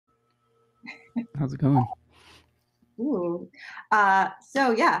How's it going? Ooh.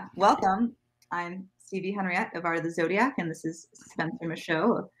 So yeah, welcome. I'm CV Henriette of ART of the ZODIAC, and this is Spencer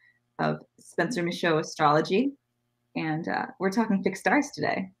Michaud of Spencer Michaud Astrology. And we're talking fixed stars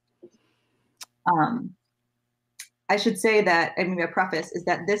today. Um, I should say that, I mean, a preface is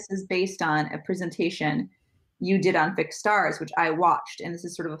that this is based on a presentation you did on fixed stars, which I watched, and this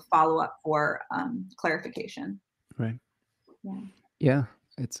is sort of a follow-up for clarification. Right. Yeah. Yeah,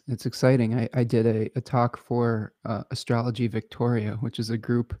 it's exciting. I did a talk for Astrology Victoria, which is a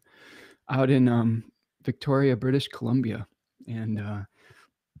group out in Victoria, British Columbia, and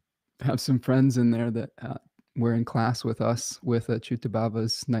have some friends in there that were in class with us with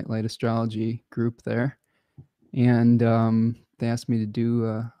Chutababa's Nightlight Astrology group there, and they asked me to do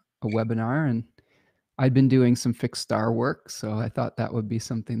a webinar, and I'd been doing some fixed star work, so I thought that would be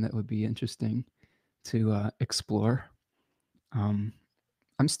something that would be interesting to explore. Um,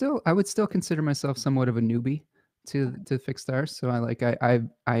 I would still consider myself somewhat of a newbie to fixed stars. So I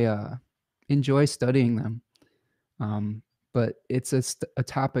enjoy studying them. Um, but it's a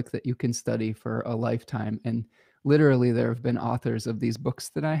topic that you can study for a lifetime. And literally there have been authors of these books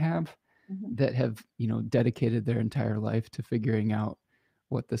that I have Mhm. that have, dedicated their entire life to figuring out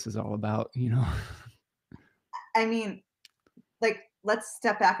what this is all about. I mean, like, let's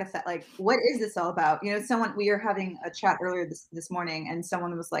step back a sec. Like, what is this all about? Someone we were having a chat earlier this morning, and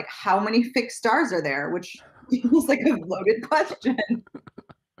someone was like, "How many fixed stars are there?" Which was like a loaded question.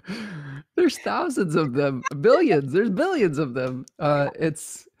 There's thousands of them, billions. There's billions of them.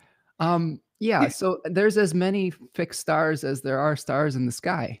 Yeah. So there's as many fixed stars as there are stars in the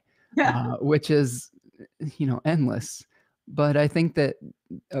sky, Yeah. which is, endless. But I think that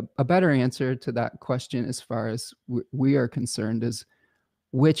a better answer to that question, as far as we are concerned, is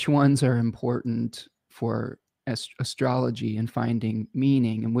which ones are important for astrology and finding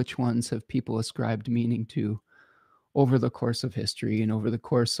meaning, and which ones have people ascribed meaning to over the course of history and over the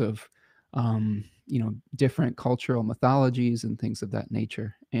course of different cultural mythologies and things of that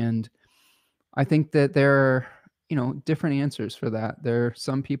nature. And I think that there are different answers for that. There are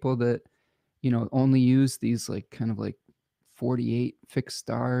some people that only use these like kind of like 48 fixed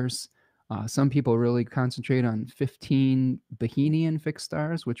stars. Some people really concentrate on 15 Bohemian fixed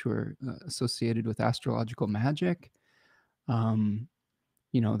stars, which were associated with astrological magic. um,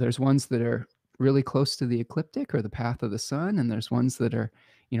 there's ones that are really close to the ecliptic or the path of the sun, and there's ones that are,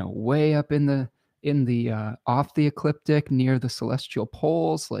 way up in the off the ecliptic near the celestial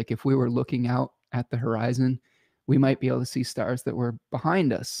poles. Like if we were looking out at the horizon, we might be able to see stars that were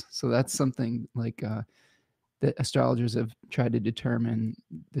behind us. So that's something like that astrologers have tried to determine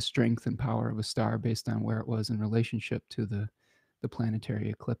the strength and power of a star based on where it was in relationship to the planetary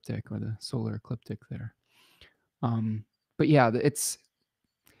ecliptic or the solar ecliptic there. But yeah,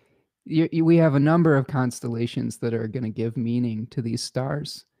 we have a number of constellations that are going to give meaning to these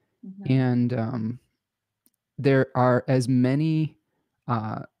stars, Mhm. and there are as many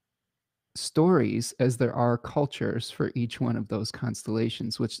uh, stories as there are cultures for each one of those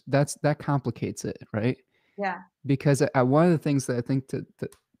constellations, which that complicates it, right? Yeah. Because one of the things that I think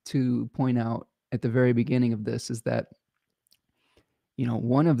to point out at the very beginning of this is that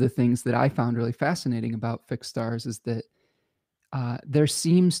one of the things that I found really fascinating about fixed stars is that there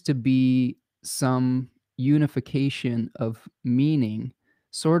seems to be some unification of meaning,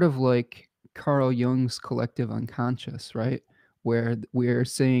 sort of like Carl Jung's collective unconscious, right? Where we're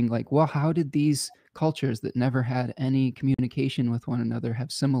saying, like, well, how did these cultures that never had any communication with one another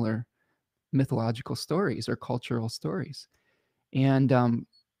have similar mythological stories or cultural stories? And,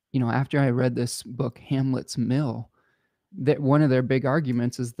 after I read this book, Hamlet's Mill, that one of their big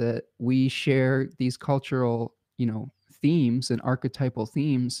arguments is that we share these cultural, themes and archetypal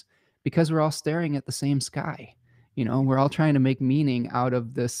themes because we're all staring at the same sky. We're all trying to make meaning out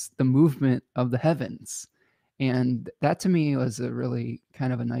of the movement of the heavens. And that to me was a really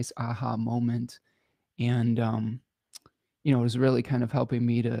kind of a nice aha moment. And, it was really kind of helping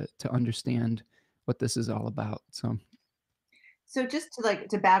me to understand what this is all about. So, So just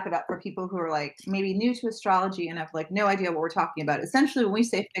to back it up for people who are like maybe new to astrology and have like no idea what we're talking about. Essentially, when we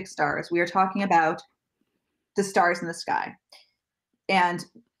say fixed stars, we are talking about the stars in the sky. And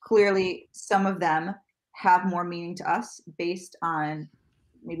clearly some of them have more meaning to us based on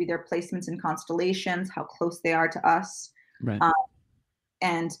maybe their placements in constellations, how close they are to us. right. Um,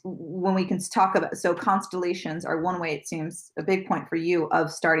 and when we can talk about, so constellations are one way, it seems a big point for you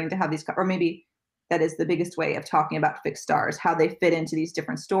of starting to have these, or maybe that is the biggest way of talking about fixed stars, how they fit into these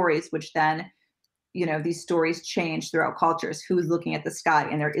different stories, which then, these stories change throughout cultures, who's looking at the sky,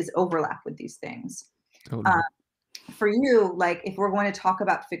 and there is overlap with these things. Um, Totally. for you, like if we're going to talk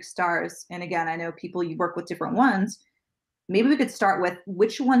about fixed stars, and again, I know people you work with different ones, maybe we could start with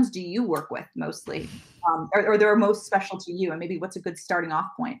which ones do you work with mostly, or they're most special to you, and maybe what's a good starting off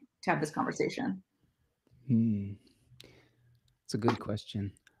point to have this conversation? Hmm. It's a good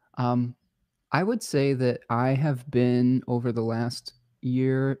question. I would say that I have been over the last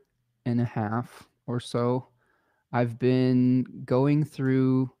year and a half or so, I've been going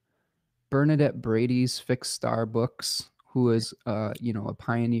through Bernadette Brady's fixed star books, who is, a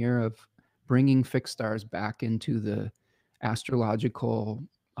pioneer of bringing fixed stars back into the astrological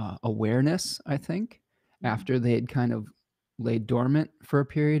awareness, I think, Mhm. after they had kind of laid dormant for a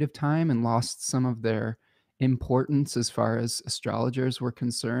period of time and lost some of their importance as far as astrologers were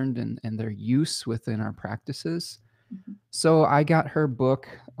concerned and their use within our practices. Mhm. So I got her book,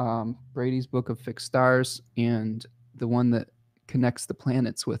 Brady's Book of Fixed Stars, and the one that connects the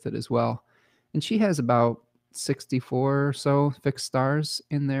planets with it as well. And she has about 64 or so fixed stars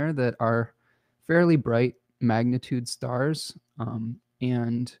in there that are fairly bright magnitude stars.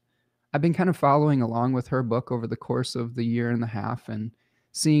 And I've been kind of following along with her book over the course of the year and a half and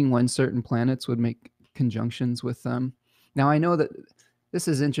seeing when certain planets would make conjunctions with them. Now, I know that this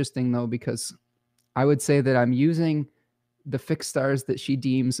is interesting though, because I would say that I'm using the fixed stars that she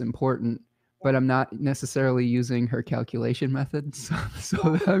deems important, but I'm not necessarily using her calculation method. So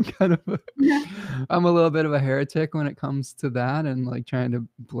I'm kind of Yeah. I'm a little bit of a heretic when it comes to that and like trying to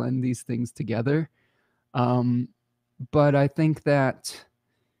blend these things together. Um, but I think that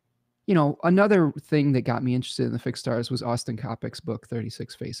another thing that got me interested in the fixed stars was Austin Coppock's book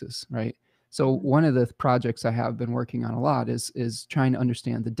 36 Faces, right? So Mhm. one of the projects I have been working on a lot is trying to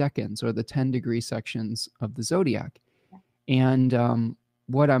understand the decans or the 10-degree sections of the zodiac. And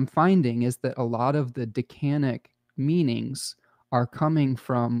what I'm finding is that a lot of the decanic meanings are coming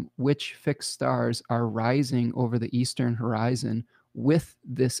from which fixed stars are rising over the eastern horizon with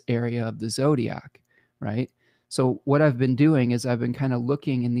this area of the zodiac, right? So what I've been doing is I've been kind of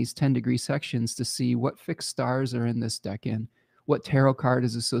looking in these 10-degree sections to see what fixed stars are in this decan, what tarot card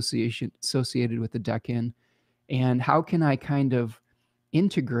is associated with the decan, and how can I kind of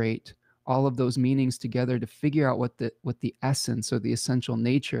integrate all of those meanings together to figure out what the essence or the essential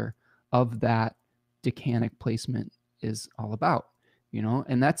nature of that decanic placement is all about,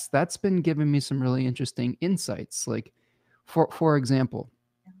 and that's been giving me some really interesting insights. Like for example,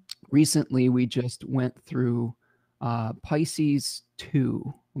 recently we just went through Pisces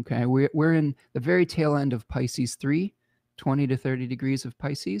 2. Okay, we're in the very tail end of Pisces 3, 20 to 30 degrees of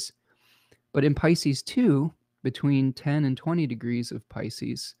Pisces. But in Pisces 2, between 10 and 20 degrees of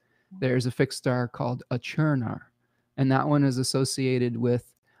Pisces, there's a fixed star called a Chernar. And that one is associated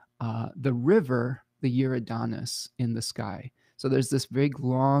with the river, the Eridanus in the sky. So there's this big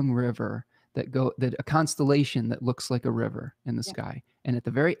long river that a constellation that looks like a river in the Yeah. sky. And at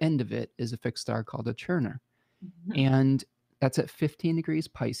the very end of it is a fixed star called a Chernar. Mhm. And that's at 15 degrees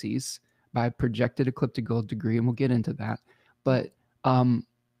Pisces by projected ecliptical degree, and we'll get into that. Yeah. But um,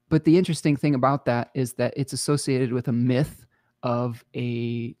 but the interesting thing about that is that it's associated with a myth of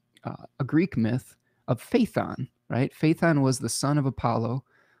a Greek myth of Phaethon, right? Phaethon was the son of Apollo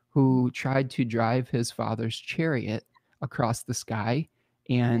who tried to drive his father's chariot across the sky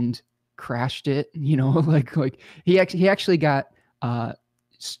and crashed it. Like he actually got uh,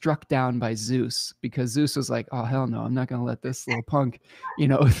 struck down by Zeus because Zeus was like, "Oh hell no, I'm not gonna let this little punk,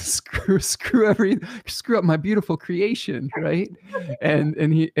 screw up my beautiful creation, right?"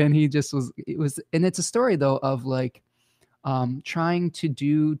 And he just was, and it's a story though of like trying to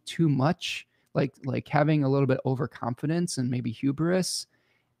do too much, like having a little bit overconfidence and maybe hubris,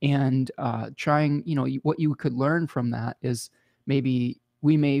 and trying, what you could learn from that is maybe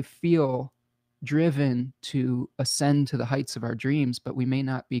we may feel driven to ascend to the heights of our dreams, but we may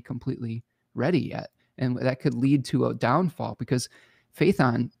not be completely ready yet. And that could lead to a downfall because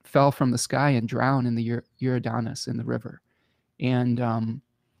Phaethon fell from the sky and drowned in the Eridanus in the river. And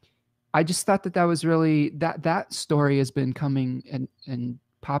I just thought that was really that story has been coming and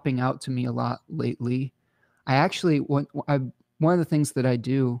popping out to me a lot lately. I actually one of the things that I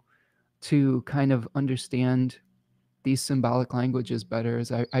do to kind of understand these symbolic languages better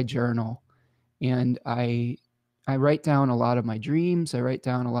is I journal, and I write down a lot of my dreams. I write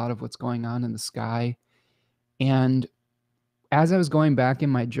down a lot of what's going on in the sky. And as I was going back in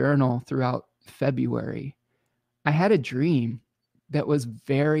my journal throughout February, I had a dream that was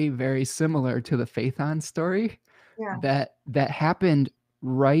very, very similar to the Phaethon story Yeah. that happened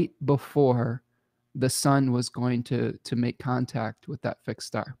right before the sun was going to make contact with that fixed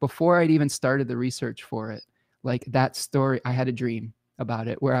star. Before I'd even started the research for it, like that story, I had a dream about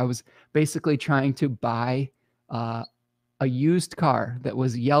it where I was basically trying to buy uh, a used car that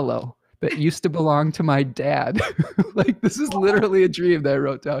was yellow that used to belong to my dad. Like, this is literally a dream that I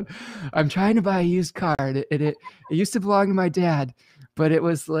wrote down. I'm trying to buy a used car, and it used to belong to my dad, but it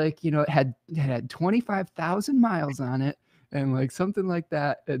was like, it had 25,000 miles on it, and like something like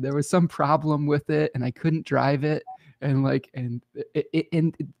that. And there was some problem with it, and I couldn't drive it, and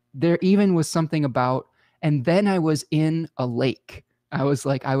there even was something about. And then I was in a lake. I was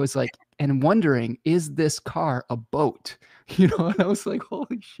like, and wondering, is this car a boat? And I was like,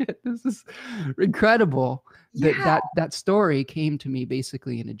 holy shit, this is incredible. Yeah. That story came to me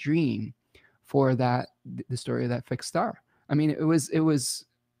basically in a dream for the story of that fixed star. I mean, it was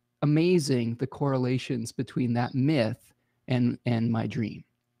amazing, the correlations between that myth and my dream,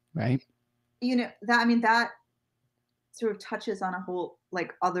 right? That sort of touches on a whole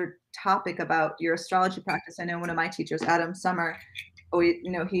like other topic about your astrology practice. I know one of my teachers, Adam Summer,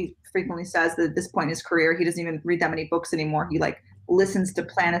 he frequently says that at this point in his career, he doesn't even read that many books anymore. He like listens to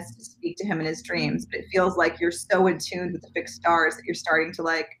planets to speak to him in his dreams. But it feels like you're so in tune with the fixed stars that you're starting to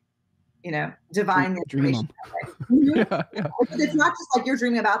like, divine the Dream information. them. Yeah. It's not just like you're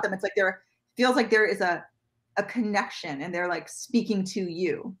dreaming about them. It's like feels like there is a connection and they're like speaking to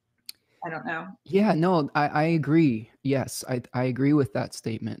you. I don't know. Yeah, no, I agree. Yes, I agree with that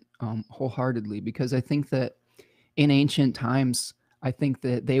statement wholeheartedly, because I think that in ancient times, I think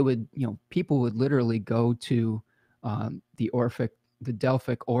that people would literally go to the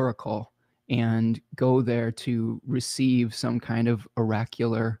Delphic oracle and go there to receive some kind of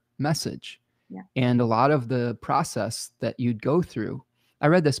oracular message. Yeah. And a lot of the process that you'd go through, I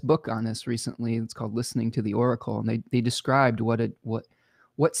read this book on this recently. It's called Listening to the Oracle, and they described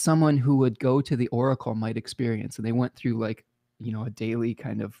what someone who would go to the oracle might experience. And they went through like, a daily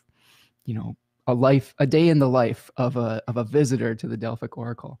kind of, a day in the life of a visitor to the Delphic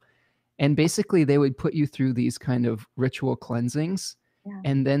oracle. And basically they would put you through these kind of ritual cleansings. Yeah.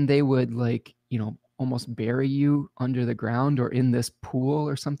 And then they would like, almost bury you under the ground or in this pool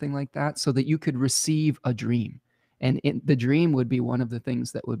or something like that, so that you could receive a dream. And the dream would be one of the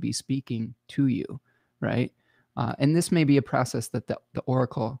things that would be speaking to you, right? And this may be a process that the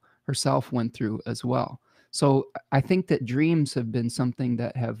oracle herself went through as well. So I think that dreams have been something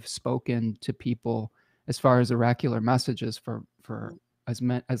that have spoken to people as far as oracular messages for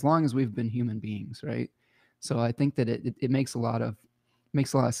as long as we've been human beings, right? So I think that it makes a lot of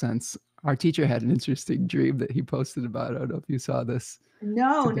sense. Our teacher had an interesting dream that he posted about. I don't know if you saw this.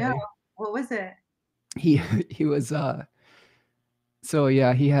 No. Today. What was it? He was so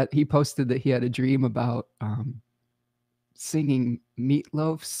yeah, he posted that he had a dream about singing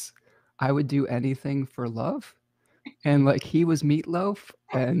Meatloaf's "I Would Do Anything for Love." And like, he was Meatloaf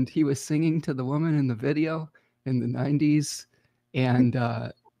and he was singing to the woman in the video in the 90s. And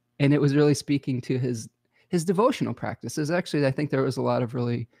it was really speaking to his devotional practices. Actually, I think there was a lot of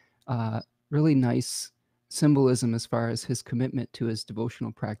really nice symbolism as far as his commitment to his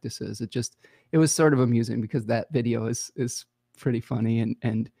devotional practices. It was sort of amusing because that video is pretty funny,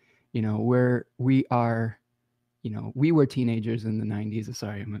 and where we are, we were teenagers in the 90s.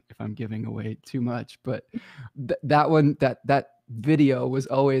 Sorry if I'm giving away too much, but that video was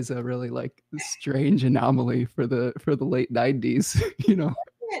always a really like strange anomaly for the late 90s.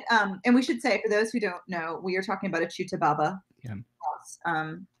 And we should say, for those who don't know, we are talking about Achyuta Baba. Yeah.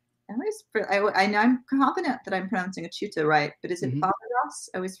 I know I'm confident that I'm pronouncing Achyuta right, but is it Babadas?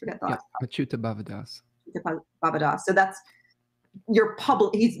 I always forget that. Yeah, Achyuta Bavadas. Babadas. So that's your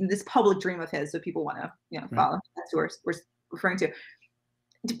public. He's this public dream of his, so people want to follow. Right. That's who we're referring to.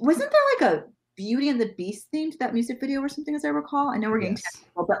 Wasn't there like a Beauty and the Beast theme to that music video or something, as I recall? I know we're getting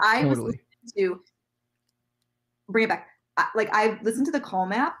technical, but I was listening to bring it back. I listened to the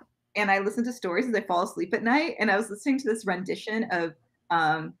Calm app and I listen to stories as I fall asleep at night. And I was listening to this rendition of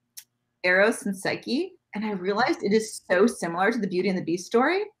Eros and Psyche, and I realized it is so similar to the Beauty and the Beast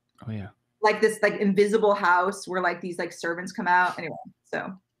story. Oh yeah. Like this like invisible house where like these like servants come out. Anyway,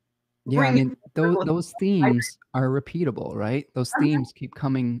 so yeah, I mean those themes are repeatable, right? Those themes keep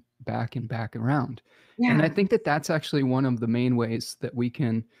coming back and back around. Yeah. And I think that that's actually one of the main ways that we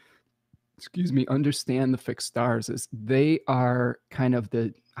can understand the fixed stars, is they are kind of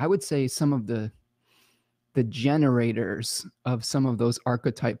I would say some of the generators of some of those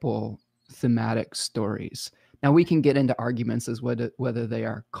archetypal thematic stories. Now we can get into arguments as whether they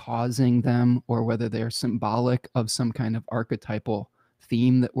are causing them or whether they're symbolic of some kind of archetypal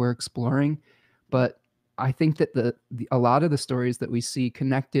theme that we're exploring. But I think that a lot of the stories that we see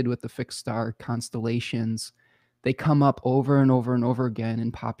connected with the fixed star constellations, they come up over and over and over again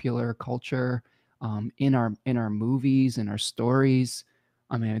in popular culture, in our movies, in our stories.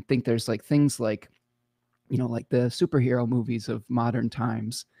 I mean, I think there's like things like like the superhero movies of modern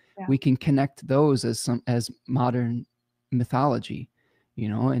times. Yeah. We can connect those as modern mythology,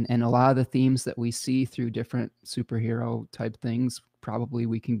 and a lot of the themes that we see through different superhero type things, probably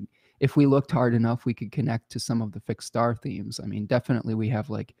we can, if we looked hard enough, we could connect to some of the fixed star themes. I mean, definitely we have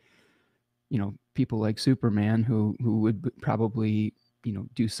like, people like Superman who would probably,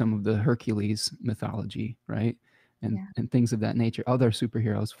 do some of the Hercules mythology, right? Yeah. And things of that nature. Other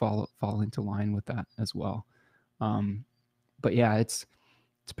superheroes fall into line with that as well. But yeah, it's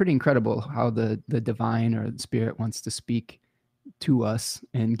pretty incredible how the divine or the spirit wants to speak to us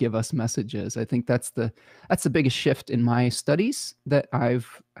and give us messages. I think that's the biggest shift in my studies that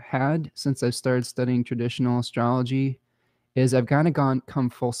I've had since I've started studying traditional astrology, is I've kind of come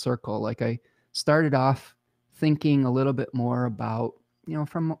full circle. Like I started off thinking a little bit more about,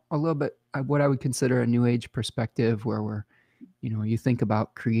 from a little bit what I would consider a new age perspective, where we're, you think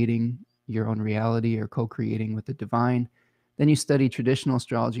about creating your own reality or co-creating with the divine. Then you study traditional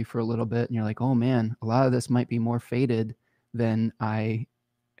astrology for a little bit and you're like, oh man, a lot of this might be more fated than I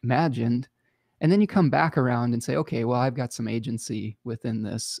imagined. And then you come back around and say, okay, well, I've got some agency within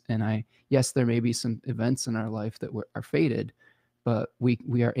this. And yes, there may be some events in our life that are fated, but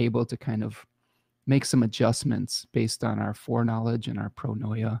we are able to kind of make some adjustments based on our foreknowledge and our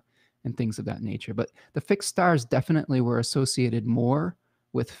pronoia and things of that nature. But the fixed stars definitely were associated more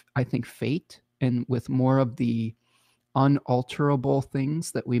with, I think, fate and with more of the unalterable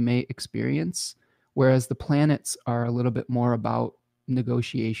things that we may experience, whereas the planets are a little bit more about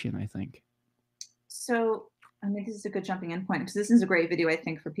negotiation, I think. So, I mean, this is a good jumping in point because this is a great video, I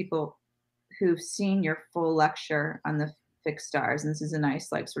think, for people who've seen your full lecture on the fixed stars. And this is a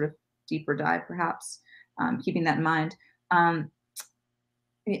nice, like, sort of deeper dive, perhaps, keeping that in mind.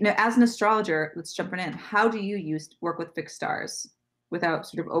 As an astrologer, let's jump right in. How do you work with fixed stars without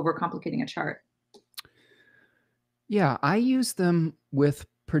sort of overcomplicating a chart? Yeah, I use them with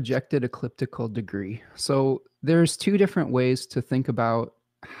projected ecliptical degree. So there's two different ways to think about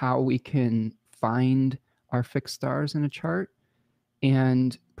how we can find our fixed stars in a chart.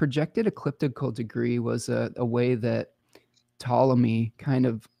 And projected ecliptical degree was a way that Ptolemy kind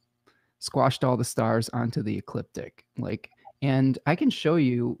of squashed all the stars onto the ecliptic. And I can show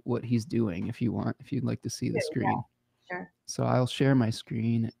you what he's doing if you want, if you'd like to see the Yeah, screen. sure. So I'll share my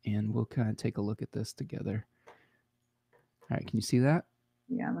screen and we'll kind of take a look at this together. All right, can you see that?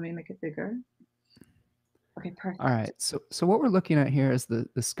 Yeah, let me make it bigger. Okay, perfect. All right, so what we're looking at here is the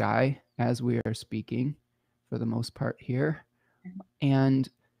sky as we are speaking, for the most part here. And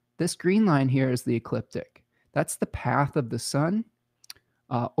this green line here is the ecliptic. That's the path of the sun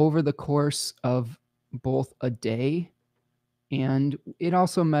over the course of both a day, and it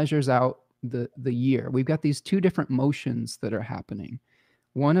also measures out the year. We've got these two different motions that are happening.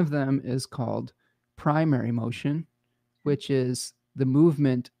 One of them is called primary motion, which is the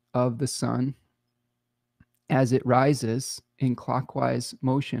movement of the sun as it rises in clockwise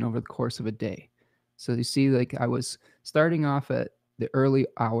motion over the course of a day. So you see, like I was starting off at the early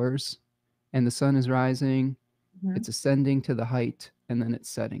hours and the sun is rising, it's ascending to the height, and then it's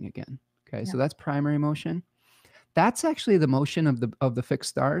setting again. Okay, so that's primary motion. That's actually the motion of the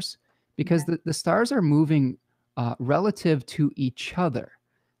fixed stars, because the stars are moving relative to each other.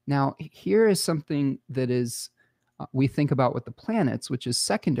 Now, here is something that is we think about with the planets, which is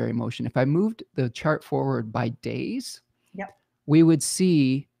secondary motion. If I moved the chart forward by days, we would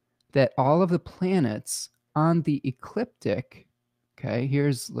see that all of the planets on the ecliptic, okay,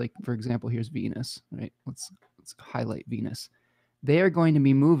 here's like, for example, here's Venus, right? Let's highlight Venus. They are going to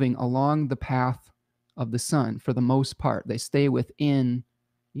be moving along the path of the sun for the most part. They stay within,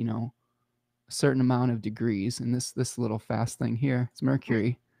 a certain amount of degrees. And this little fast thing here, it's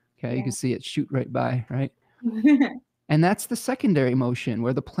Mercury. Okay, you can see it shoot right by, right? And that's the secondary motion,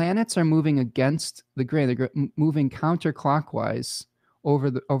 where the planets are moving against the grain. They're moving counterclockwise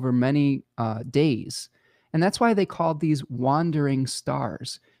over many days. And that's why they called these wandering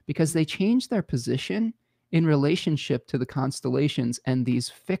stars, because they change their position in relationship to the constellations and these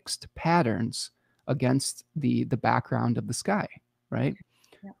fixed patterns against the background of the sky, right?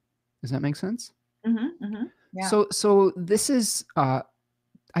 Does that make sense? Yeah. So this is, I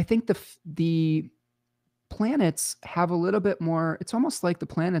think the planets have a little bit more, it's almost like the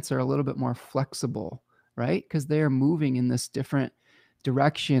planets are a little bit more flexible, right? Because they are moving in this different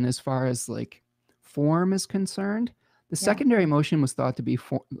direction as far as like form is concerned. The secondary motion was thought to be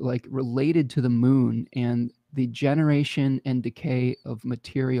like related to the moon and the generation and decay of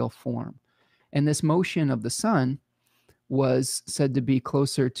material form. And this motion of the sun was said to be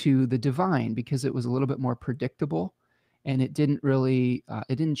closer to the divine because it was a little bit more predictable and it didn't really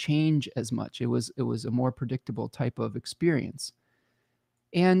it didn't change as much. It was a more predictable type of experience.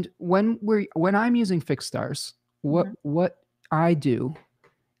 And when I'm using fixed stars, Mhm. what I do,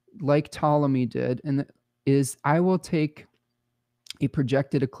 like Ptolemy did, and is I will take a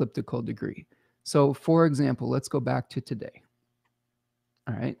projected ecliptical degree. So, for example, let's go back to today.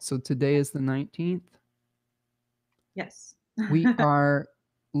 All right. So today is the 19th. Yes. We are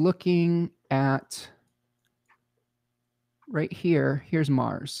looking at right here. Here's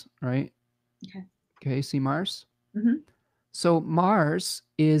Mars, right? Okay. Okay. See Mars? Mhm. So Mars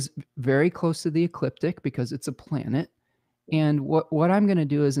is very close to the ecliptic because it's a planet. And what I'm going to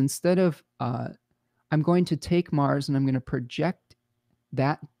do is instead of, I'm going to take Mars and I'm going to project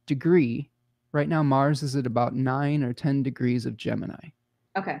that degree. Right now, Mars is at about 9 or 10 degrees of Gemini.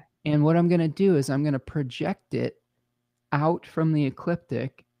 Okay. And what I'm going to do is I'm going to project it out from the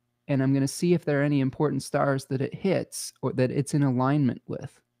ecliptic, and I'm going to see if there are any important stars that it hits or that it's in alignment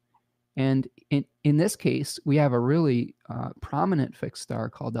with. And in this case, we have a really prominent fixed star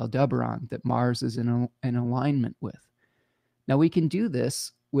called Aldebaran that Mars is in alignment with. Now, we can do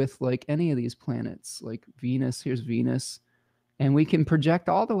this with like any of these planets, like Venus. Here's Venus. And we can project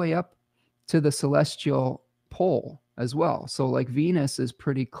all the way up to the celestial pole as well. So, like Venus is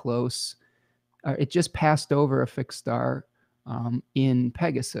pretty close. It just passed over a fixed star in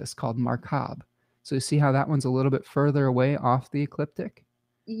Pegasus called Markab. So, you see how that one's a little bit further away off the ecliptic?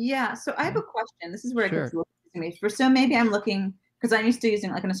 Yeah. So I have Okay. a question. This is where it gets Sure. a little confusing me. So maybe I'm looking because I'm used to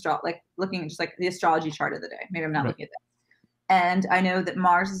using like like looking at just like the astrology chart of the day. Maybe I'm not Right. looking at that. And I know that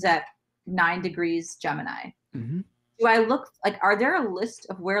Mars is at 9 degrees Gemini. Mm-hmm. Do I look like, are there a list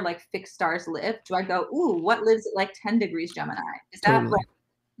of where like fixed stars live? Do I go, ooh, what lives at like 10 degrees Gemini? Is that like, Totally.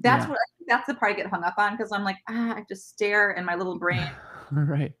 that's Yeah. what I think that's the part I get hung up on because I'm like, I just stare in my little brain.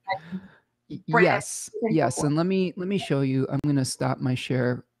 Right. Brain Yes. Yes. And let me show you. I'm going to stop my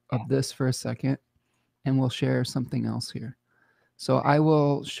share of this for a second, and we'll share something else here. So I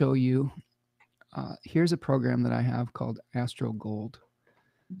will show you. Here's a program that I have called Astro Gold.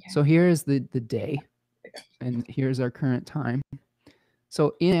 So here is the day, and here's our current time.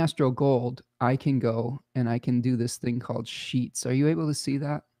 So in Astro Gold, I can go and I can do this thing called sheets. Are you able to see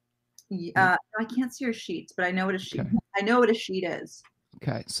that? I can't see your sheets, but I know what a sheet. Okay. I know what a sheet is.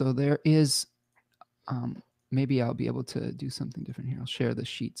 Okay. So there is, maybe I'll be able to do something different here. I'll share the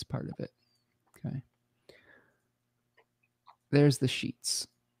sheets part of it. Okay. There's the sheets.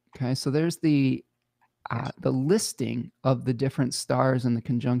 Okay. So there's the listing of the different stars and the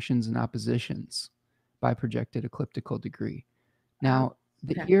conjunctions and oppositions by projected ecliptical degree. Now,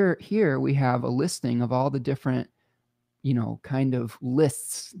 Okay. here we have a listing of all the different, kind of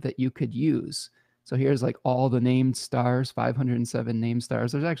lists that you could use. So here's like all the named stars, 507 named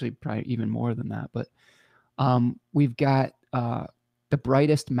stars. There's actually probably even more than that, but we've got the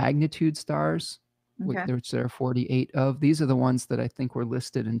brightest magnitude stars, which Okay. there are 48 of. These are the ones that I think were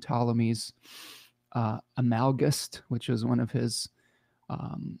listed in Ptolemy's Amalgast, which was one of his,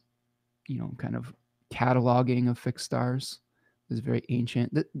 kind of cataloging of fixed stars. Is very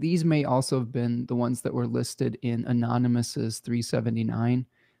ancient. These may also have been the ones that were listed in Anonymous's 379,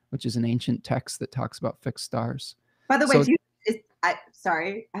 which is an ancient text that talks about fixed stars. By the way, So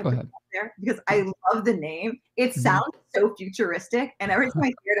sorry, I have go to ahead. pause there because I love the name. It Mhm. sounds so futuristic, and every time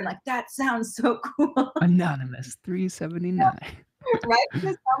I hear it, I'm like, that sounds so cool, Anonymous 379. right? It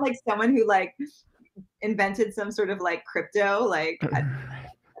sound like someone who like invented some sort of like crypto, like I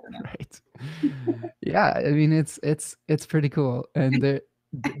don't know. Right. Yeah, I mean it's pretty cool, and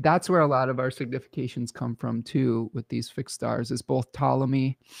that's where a lot of our significations come from too. With these fixed stars, is both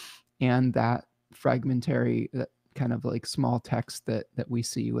Ptolemy and that fragmentary, that kind of like small text that we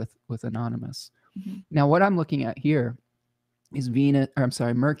see with Anonymous. Mhm. Now, what I'm looking at here is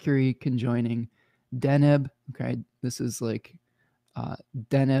Mercury conjoining Deneb. Okay, this is like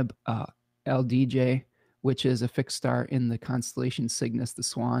Deneb LDJ, which is a fixed star in the constellation Cygnus, the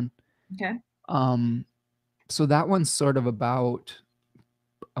Swan. Okay. Um, so that one's sort of about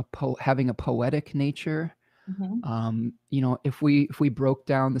having a poetic nature. Mhm. If we broke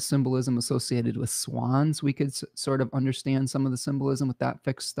down the symbolism associated with swans, we could sort of understand some of the symbolism with that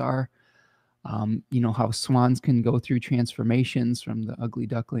fixed star. How swans can go through transformations from the ugly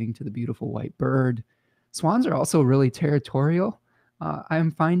duckling to the beautiful white bird. Swans are also really territorial,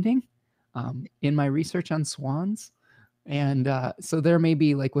 I'm finding in my research on swans. And so there may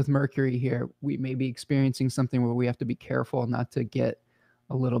be, like with Mercury here, we may be experiencing something where we have to be careful not to get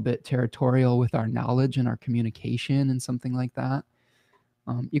a little bit territorial with our knowledge and our communication and something like that.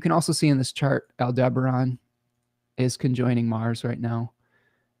 You can also see in this chart, Aldebaran is conjoining Mars right now.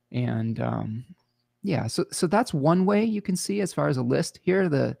 And Yeah, so that's one way you can see as far as a list. Here are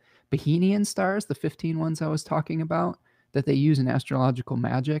the Bohemian stars, the 15 ones I was talking about that they use in astrological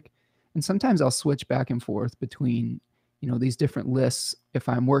magic. And sometimes I'll switch back and forth between, these different lists if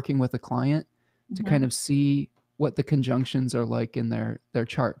I'm working with a client to kind of see what the conjunctions are like in their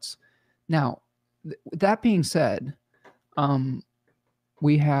charts. Now, that being said,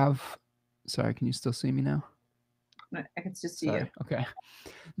 we have, sorry, can you still see me now? I can just see you. Okay.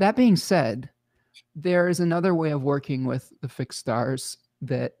 That being said, there is another way of working with the fixed stars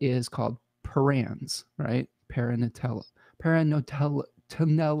that is called parans, right? Paranatella. Paranotella.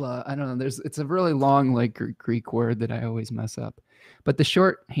 I don't know. It's a really long like Greek word that I always mess up. But the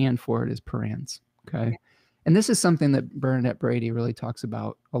shorthand for it is parans. Okay. And this is something that Bernadette Brady really talks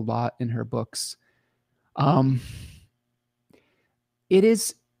about a lot in her books. It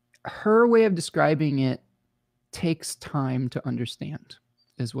is her way of describing it takes time to understand,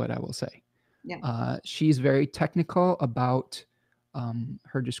 is what I will say. Yeah. She's very technical about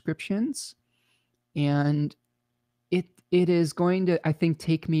her descriptions, and it is going to, I think,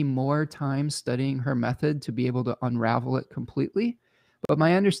 take me more time studying her method to be able to unravel it completely. But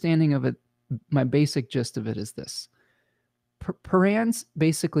my understanding of it, my basic gist of it is this. Parans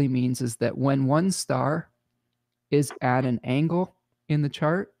basically means is that when one star is at an angle in the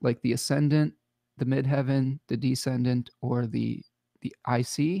chart, like the ascendant, the midheaven, the descendant, or the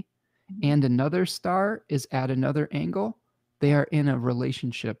IC, and another star is at another angle, they are in a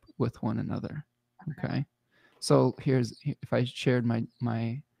relationship with one another. Okay. So if I shared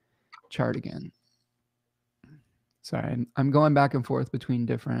my chart again. Sorry, I'm going back and forth between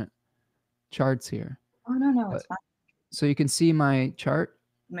different charts here. Oh, no, it's fine. So you can see my chart.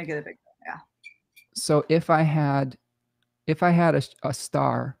 Let me get it big. Yeah. So if I had a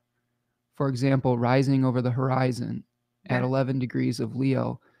star, for example, rising over the horizon at 11 degrees of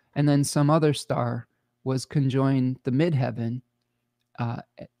Leo, and then some other star was conjoined the midheaven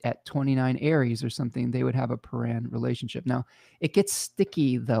at 29 Aries or something, they would have a Paran relationship. Now, it gets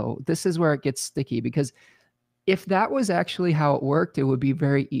sticky, though. This is where it gets sticky, because if that was actually how it worked, it would be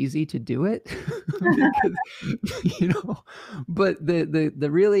very easy to do it. Because, but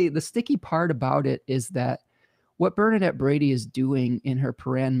the sticky part about it is that what Bernadette Brady is doing in her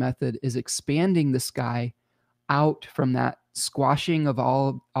Paran method is expanding the sky out from that squashing of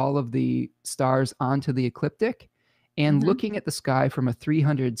all of the stars onto the ecliptic and looking at the sky from a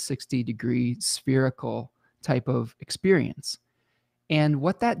 360-degree spherical type of experience. And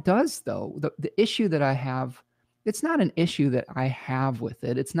what that does, though, the issue that I have, it's not an issue that I have with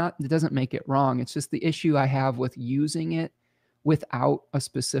it. It doesn't make it wrong. It's just the issue I have with using it without a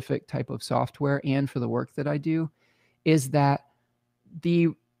specific type of software and for the work that I do is that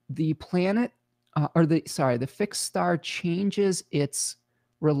the planet the fixed star changes its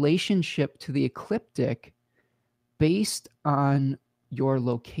relationship to the ecliptic based on your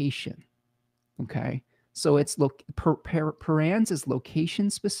location. Okay. So it's Parans is location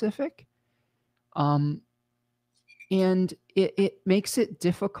specific. And it makes it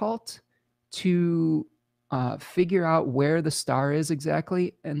difficult to figure out where the star is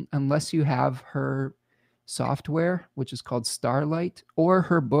exactly, and unless you have her software, which is called Starlight, or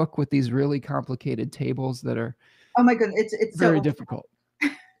her book with these really complicated tables that are oh my goodness, it's very so difficult.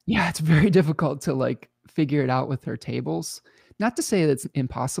 Yeah, it's very difficult to like figure it out with her tables. Not to say that it's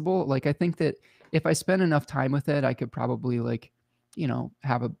impossible. Like I think that if I spend enough time with it, I could probably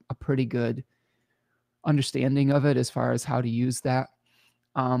have a pretty good understanding of it as far as how to use that.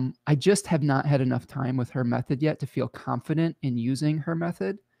 I just have not had enough time with her method yet to feel confident in using her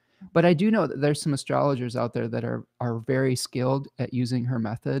method. But I do know that there's some astrologers out there that are very skilled at using her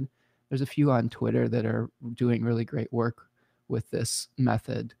method. There's a few on Twitter that are doing really great work with this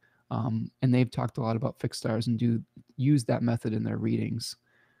method. And they've talked a lot about fixed stars and use that method in their readings.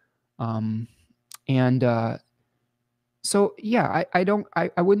 So yeah,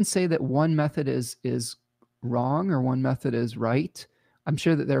 I wouldn't say that one method is wrong or one method is right. I'm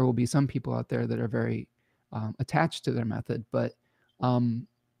sure that there will be some people out there that are very attached to their method, but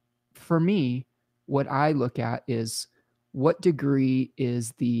for me, what I look at is what degree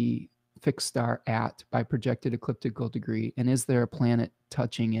is the fixed star at by projected ecliptical degree, and is there a planet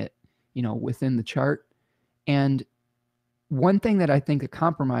touching it, within the chart? And one thing that I think a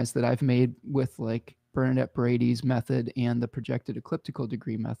compromise that I've made with like Bernadette Brady's method and the projected ecliptical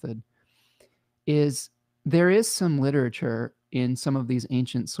degree method is there is some literature in some of these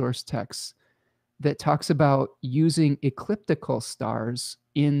ancient source texts that talks about using ecliptical stars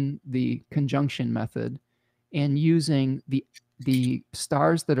in the conjunction method and using the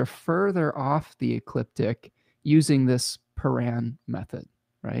stars that are further off the ecliptic using this Paran method,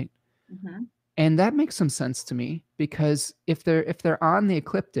 right? And that makes some sense to me, because if they're on the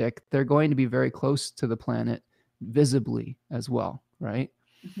ecliptic, they're going to be very close to the planet visibly as well, right?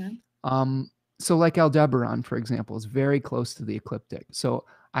 Mhm. Um, so like Aldebaran, for example, is very close to the ecliptic. So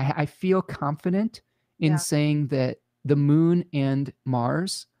I feel confident in Yeah. saying that the moon and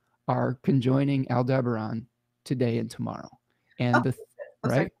Mars are conjoining Aldebaran today and tomorrow. Oh, And oh,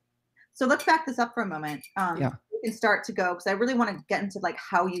 sorry. right? So let's back this up for a moment. Yeah. We can start to go because I really want to get into like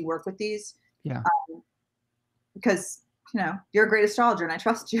how you work with these, Yeah. because you're a great astrologer and I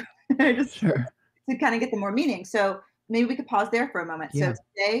trust you. I just Sure. to kind of get the more meaning. So maybe we could pause there for a moment. So Yeah.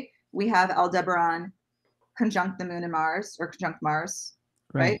 today we have Aldebaran conjunct the moon and Mars, or conjunct Mars,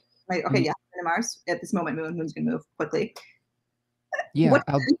 right? Right. Right. Okay, And yeah, moon and Mars. At this moment, moon's gonna move quickly. yeah, What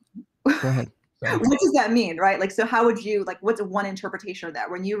go ahead. Sorry. what does that mean, right? Like, so how would you like? What's one interpretation of that?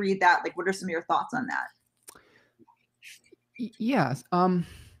 When you read that, like, what are some of your thoughts on that? Yes.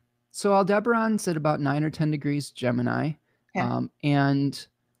 So Aldebaran's at about 9 or 10 degrees Gemini. Okay. And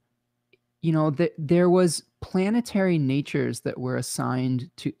there was planetary natures that were assigned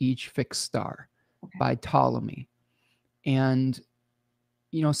to each fixed star Okay. by Ptolemy. And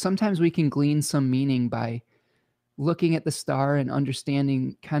sometimes we can glean some meaning by looking at the star and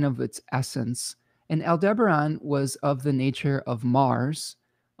understanding kind of its essence. And Aldebaran was of the nature of Mars,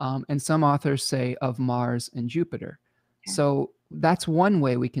 and some authors say of Mars and Jupiter. Okay. So that's one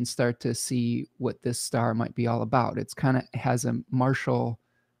way we can start to see what this star might be all about. It's kind of has a martial,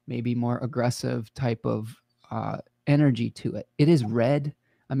 maybe more aggressive type of energy to it. It is red.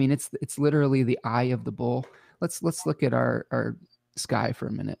 I mean, it's literally the eye of the bull. Let's look at our sky for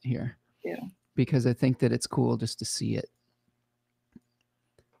a minute here, Yeah. because I think that it's cool just to see it.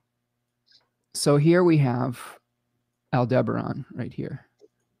 So here we have Aldebaran right here.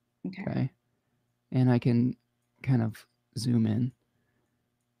 Okay. Okay. And I can kind of zoom in.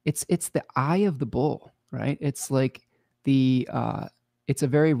 It's the eye of the bull, right? It's like it's a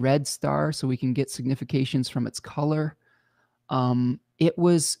very red star, so we can get significations from its color. It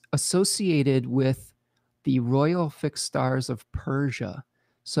was associated with the royal fixed stars of Persia.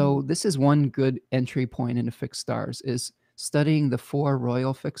 So this is one good entry point into fixed stars, is studying the 4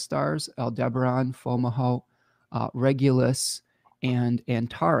 royal fixed stars: Aldebaran, Fomalhaut, Regulus, and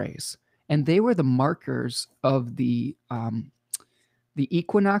Antares. And they were the markers of the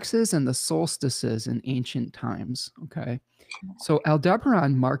equinoxes and the solstices in ancient times. Okay, so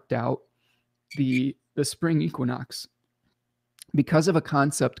Aldebaran marked out the spring equinox because of a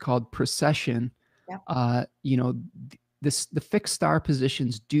concept called precession. Yep. The fixed star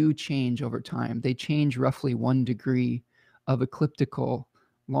positions do change over time. They change roughly 1 degree of ecliptical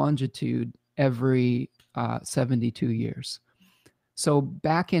longitude every 72 years. So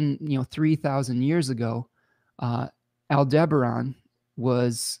back in 3,000 years ago, Aldebaran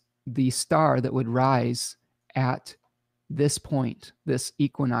was the star that would rise at this point, this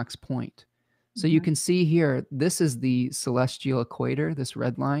equinox point. So you can see here, this is the celestial equator, this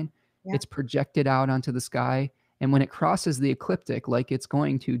red line. Yeah. It's projected out onto the sky. And when it crosses the ecliptic, like it's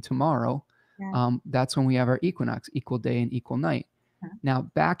going to tomorrow, Yeah. that's when we have our equinox, equal day and equal night. Uh-huh. Now,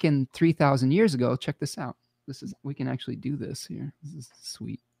 back in 3,000 years ago, check this out. We can actually do this here. This is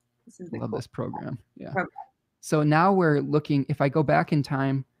sweet. This is Love cool this program. Yeah. program. So now we're looking, if I go back in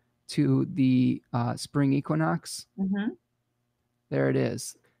time to the spring equinox, there it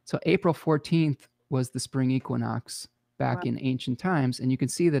is. So April 14th was the spring equinox back in ancient times. And you can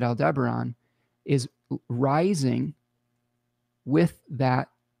see that Aldebaran is rising with that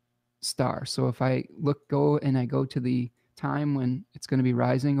star. So if I go to the time when it's going to be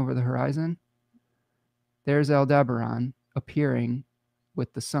rising over the horizon, there's Aldebaran appearing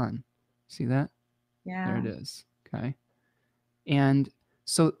with the sun. See that? Yeah. There it is. Okay. And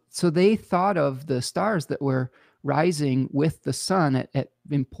so they thought of the stars that were rising with the sun at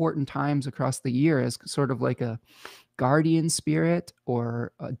important times across the year as sort of like a guardian spirit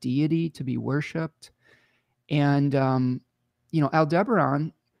or a deity to be worshipped. And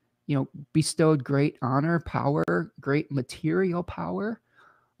Aldebaran, bestowed great honor, power, great material power.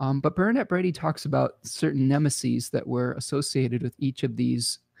 But Burnett Brady talks about certain nemesis that were associated with each of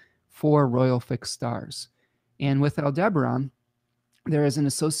these 4 royal fixed stars. And with Aldebaran, there is an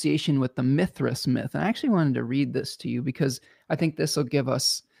association with the Mithras myth. And I actually wanted to read this to you because I think this will give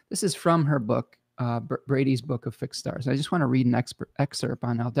us, this is from her book, Brady's Book of Fixed Stars. I just want to read an excerpt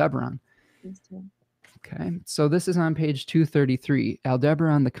on Aldebaran. Okay, so this is on page 233,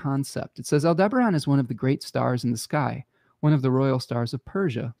 Aldebaran, the concept. It says, Aldebaran is one of the great stars in the sky, one of the royal stars of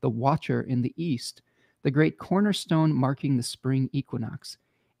Persia, the watcher in the east, the great cornerstone marking the spring equinox.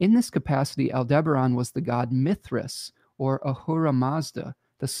 In this capacity, Aldebaran was the god Mithras, or Ahura Mazda,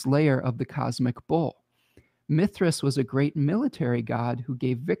 the slayer of the cosmic bull. Mithras was a great military god who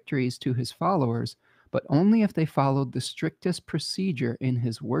gave victories to his followers, but only if they followed the strictest procedure in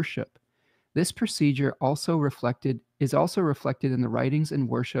his worship. This procedure is also reflected in the writings and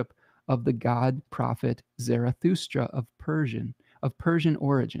worship of the god prophet Zarathustra of Persian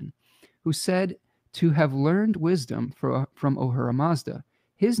origin, who said to have learned wisdom from Ahura Mazda.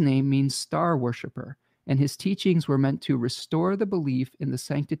 His name means star worshipper, and his teachings were meant to restore the belief in the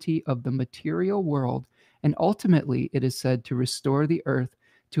sanctity of the material world, and ultimately, it is said, to restore the earth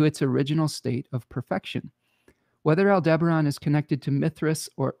to its original state of perfection. Whether Aldebaran is connected to Mithras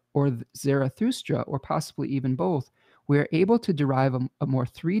or Zarathustra, or possibly even both, we are able to derive a more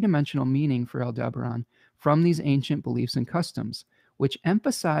three-dimensional meaning for Aldebaran from these ancient beliefs and customs, which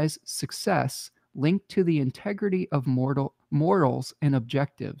emphasize success linked to the integrity of morals and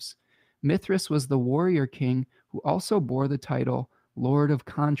objectives. Mithras was the warrior king who also bore the title Lord of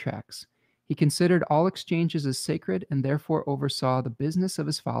Contracts. He considered all exchanges as sacred and therefore oversaw the business of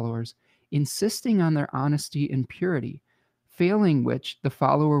his followers, insisting on their honesty and purity, failing which the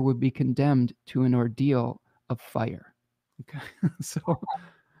follower would be condemned to an ordeal of fire. Okay, so,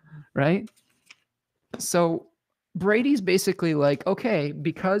 right? So Brady's basically like, okay,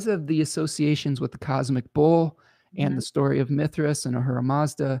 because of the associations with the cosmic bull and the story of Mithras and Ahura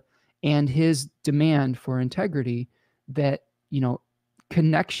Mazda and his demand for integrity, that,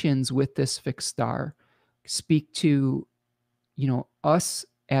 connections with this fixed star speak to, us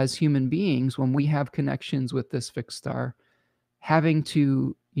as human beings when we have connections with this fixed star, having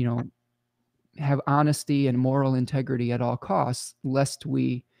to, have honesty and moral integrity at all costs, lest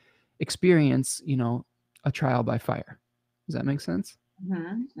we experience, a trial by fire. Does that make sense?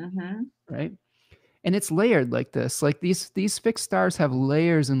 Right? And it's layered like this. Like these fixed stars have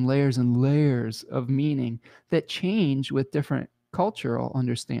layers and layers and layers of meaning that change with different cultural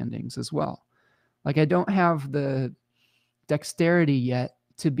understandings as well. Like I don't have the dexterity yet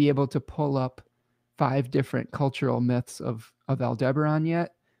to be able to pull up 5 different cultural myths of Aldebaran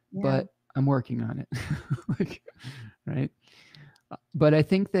yet, but I'm working on it. Right? But I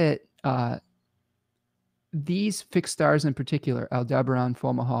think that these fixed stars in particular, Aldebaran,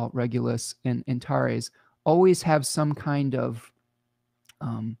 Fomalhaut, Regulus, and Antares, always have some kind of,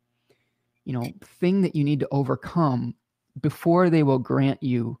 thing that you need to overcome before they will grant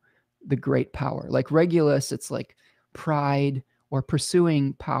you the great power. Like Regulus, it's like pride or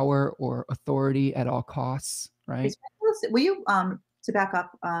pursuing power or authority at all costs, right? Will you, to back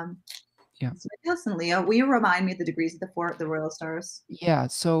up, Yeah. Regulus and Leo, will you remind me of the degrees of the royal stars? Yeah.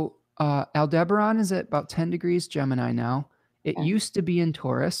 So Aldebaran is at about 10 degrees Gemini now. It used to be in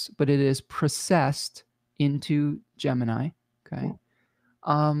Taurus, but it is precessed into Gemini. Okay.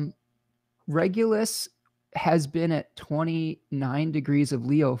 Regulus has been at 29 degrees of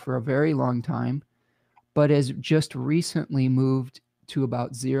Leo for a very long time, but has just recently moved to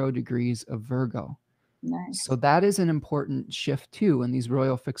about 0 degrees of Virgo. Nice. So that is an important shift too when these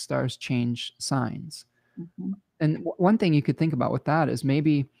royal fixed stars change signs. And one thing you could think about with that is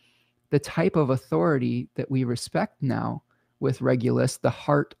maybe the type of authority that we respect now with Regulus, the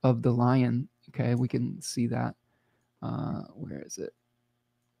heart of the lion. Okay, we can see that. Where is it?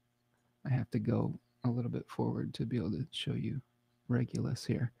 I have to go a little bit forward to be able to show you Regulus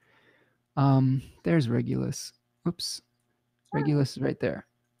here. There's Regulus. Oops. Regulus is right there.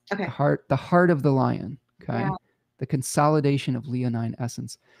 Okay. The heart of the lion. Okay. Yeah. The consolidation of leonine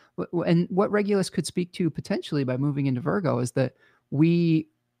essence. And what Regulus could speak to potentially by moving into Virgo is that we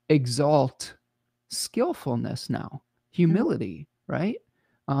exalt skillfulness now, humility, right?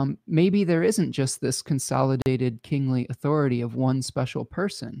 Maybe there isn't just this consolidated kingly authority of one special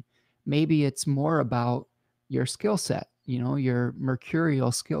person. Maybe it's more about your skill set, your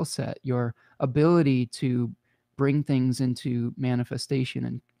mercurial skill set, your ability to bring things into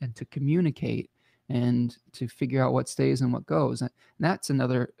manifestation and to communicate and to figure out what stays and what goes. And that's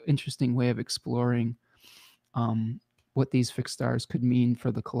another interesting way of exploring what these fixed stars could mean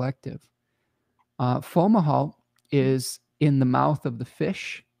for the collective. Fomalhaut is in the mouth of the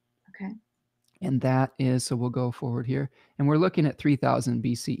fish. Okay. And that is, so we'll go forward here. And we're looking at 3000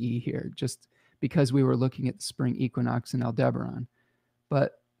 BCE here, just because we were looking at the spring equinox in Aldebaran.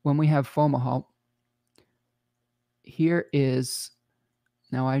 But when we have Fomalhaut, here is,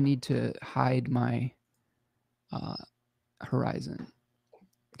 now I need to hide my horizon.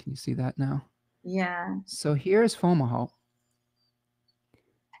 Can you see that now? Yeah. So here is Fomalhaut.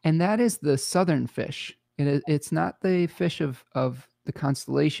 And that is the southern fish. It's not the fish of the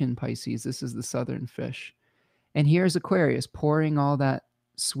constellation Pisces. This is the southern fish. And here's Aquarius pouring all that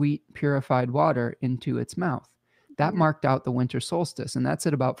sweet, purified water into its mouth. that Yeah. marked out the winter solstice, and that's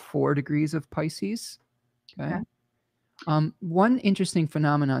at about 4 degrees of Pisces. Okay. Okay. One interesting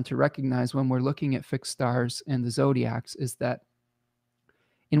phenomenon to recognize when we're looking at fixed stars and the zodiacs is that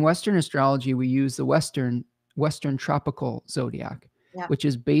in Western astrology, we use the Western tropical zodiac, Yeah. which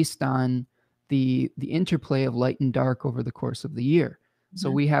is based on the interplay of light and dark over the course of the year. So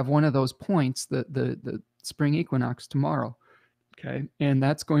Mhm. we have one of those points, the spring equinox tomorrow. Okay. And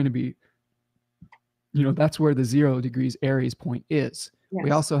that's going to be, that's where the 0 degrees Aries point is. We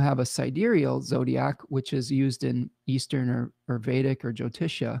Yes. also have a sidereal zodiac, which is used in Eastern or Vedic or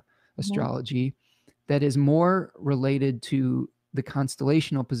Jyotisha Mhm. astrology, that is more related to the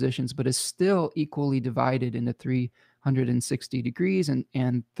constellational positions, but is still equally divided into 360 degrees and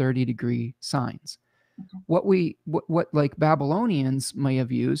 30-degree signs. Okay. What like Babylonians may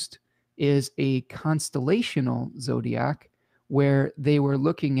have used is a constellational zodiac, where they were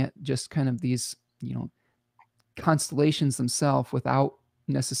looking at just kind of these, constellations themselves without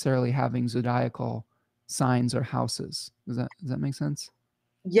necessarily having zodiacal signs or houses. Does that make sense?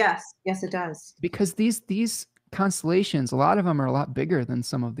 Yes. Yes, it does. Because these constellations, a lot of them are a lot bigger than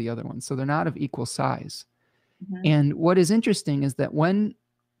some of the other ones, so they're not of equal size. Mhm. And what is interesting is that when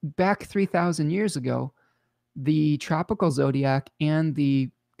back 3,000 years ago, the tropical zodiac and the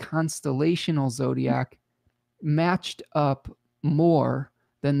constellational zodiac matched up more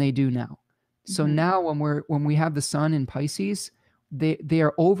than they do now. So Mhm. now when we have the sun in Pisces, they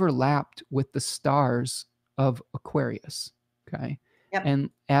are overlapped with the stars of Aquarius. Okay. Yep. And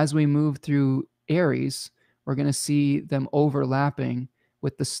as we move through Aries, we're going to see them overlapping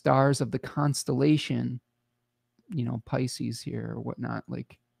with the stars of the constellation, Pisces here or whatnot.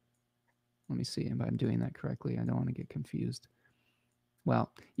 Like, let me see if I'm doing that correctly. I don't want to get confused.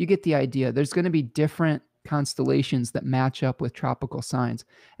 Well, you get the idea. There's going to be different constellations that match up with tropical signs.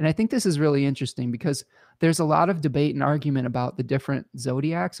 And I think this is really interesting because there's a lot of debate and argument about the different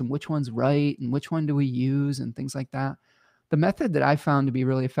zodiacs and which one's right and which one do we use and things like that. The method that I found to be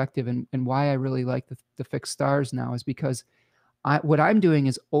really effective and why I really like the fixed stars now is because what I'm doing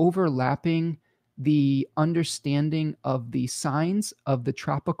is overlapping the understanding of the signs of the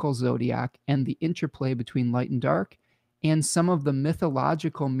tropical zodiac and the interplay between light and dark, and some of the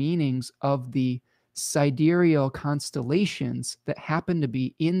mythological meanings of the sidereal constellations that happen to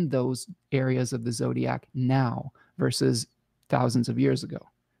be in those areas of the zodiac now versus thousands of years ago,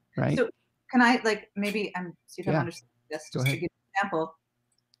 right? So can I maybe see if I'm Yeah, understanding this, go just to ahead. give an example.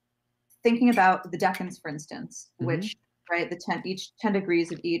 Thinking about the decans, for instance, Hmm. which, right, each 10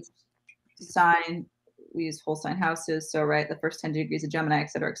 degrees of each sign, we use whole sign houses. So, right, the first 10 degrees of Gemini, et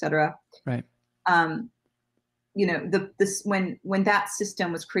cetera, et cetera. Right. Um, this when that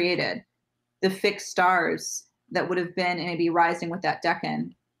system was created, the fixed stars that would have been maybe rising with that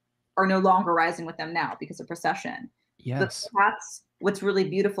decan are no longer rising with them now because of precession. But Yes. perhaps what's really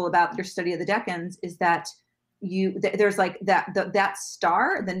beautiful about your study of the decans is that there's like that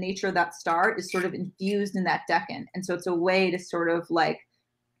star, the nature of that star is sort of infused in that decan, and so it's a way to sort of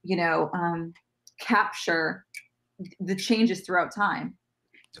you know um, capture the changes throughout time.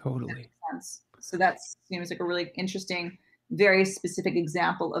 That Totally. makes sense. So that seems like a really interesting, very specific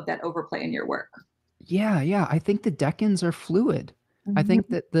example of that overplay in your work. Yeah, yeah. I think the decans are fluid. I think Mhm.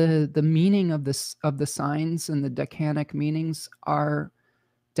 that the meaning of this of the signs and the decanic meanings are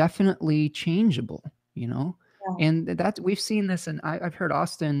definitely changeable, you know? Yeah. And that we've seen this, and I've heard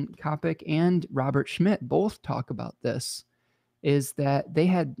Austin Coppock and Robert Schmidt both talk about this, is that they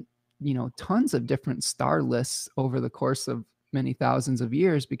had, tons of different star lists over the course of many thousands of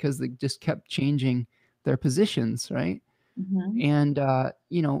years because they just kept changing their positions, right? Mhm. And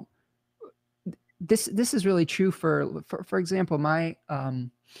this is really true for example, my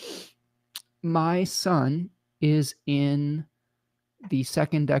son is in the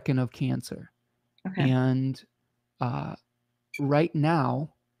second decan of Cancer, Okay. and uh, right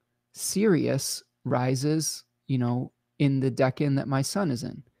now Sirius rises, in the decan that my son is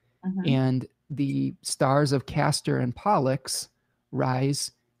in, Mhm. and the stars of Castor and Pollux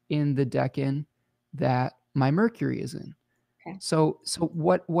rise in the decan that my Mercury is in. Okay. So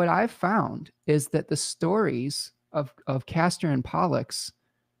what I've found is that the stories of Castor and Pollux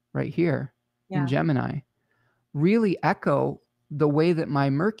right here in Yeah. Gemini really echo the way that my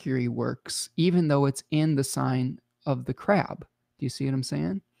Mercury works, even though it's in the sign of the crab. Do you see what I'm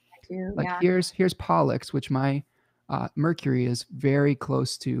saying? I do. Like Yeah. here's Pollux, which my Mercury is very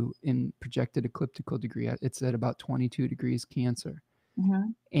close to in projected ecliptical degree. It's at about 22 degrees Cancer,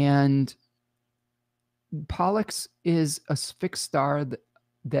 Mhm. and Pollux is a fixed star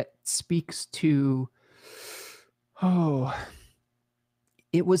that speaks to, oh,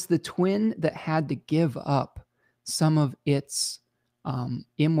 it was the twin that had to give up some of its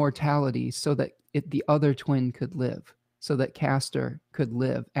immortality so that the other twin could live, so that Castor could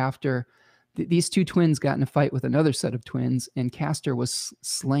live after these two twins got in a fight with another set of twins, and Castor was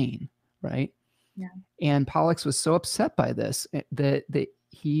slain, right? Yeah. And Pollux was so upset by this that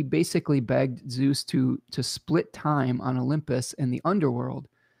he basically begged Zeus to split time on Olympus and the underworld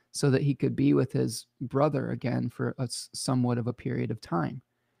so that he could be with his brother again for somewhat of a period of time.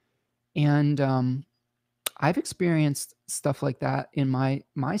 And I've experienced stuff like that in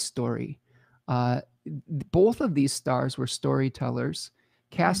my story. Both of these stars were storytellers.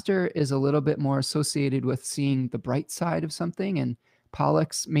 Castor is a little bit more associated with seeing the bright side of something, and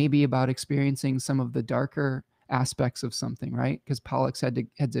Pollux maybe about experiencing some of the darker aspects of something, right? Because Pollux had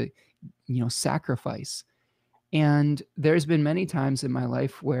to sacrifice. And there's been many times in my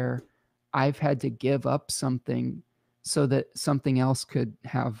life where I've had to give up something so that something else could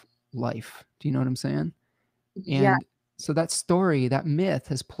have life. Do you know what I'm saying? Yeah. And so that story, that myth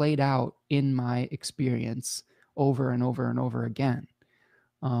has played out in my experience over and over and over again.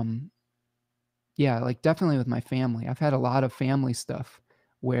 Yeah, like definitely with my family. I've had a lot of family stuff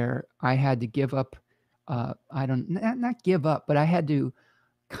where I had to give up. Not give up, but I had to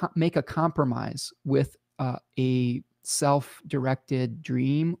make a compromise with a self-directed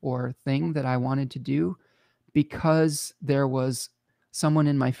dream or thing that I wanted to do because there was someone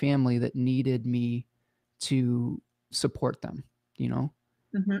in my family that needed me to support them, you know?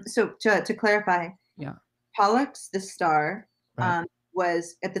 So to clarify, Yeah. Pollux, the star, Right.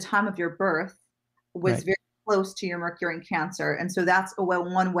 was at the time of your birth was Right. very close to your Mercury in Cancer, and so that's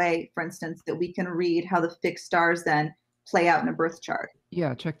one way, for instance, that we can read how the fixed stars then play out in a birth chart.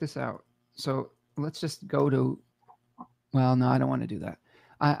 Yeah, check this out. So let's just go to, well, no, I don't want to do that.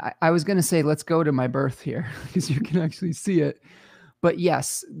 I was going to say, let's go to my birth here because you can actually see it. But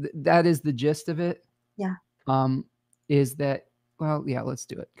yes, that is the gist of it. Yeah. Is that, well, yeah, let's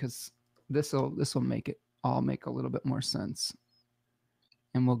do it because this will make it all make a little bit more sense.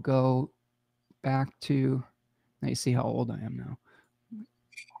 And we'll go back to, now you see how old I am now.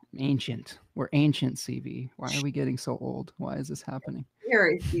 Ancient. We're ancient, CV. Why are we getting so old? Why is this happening?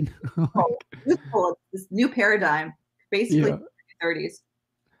 Here is this new paradigm, basically, Yeah. 30s.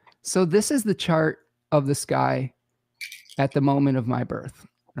 So this is the chart of the sky at the moment of my birth,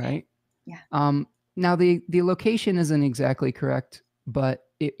 right? Yeah. Now the location isn't exactly correct, but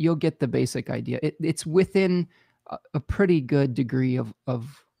you'll get the basic idea. It's within a pretty good degree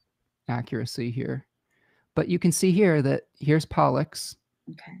of accuracy here. But you can see here that here's Pollux.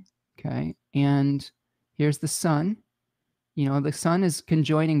 Okay. And here's the sun. You know, the sun is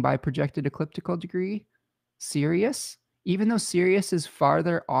conjoining by projected ecliptical degree Sirius. Even though Sirius is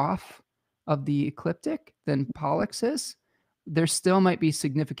farther off of the ecliptic than Pollux is, there still might be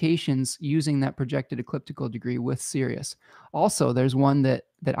significations using that projected ecliptical degree with Sirius. Also, there's one that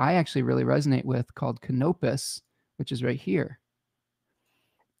I actually really resonate with called Canopus, which is right here.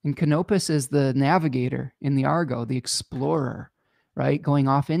 And Canopus is the navigator in the Argo, the explorer, right? Going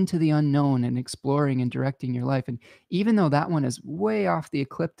off into the unknown and exploring and directing your life. And even though that one is way off the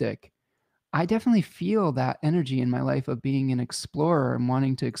ecliptic, I definitely feel that energy in my life of being an explorer and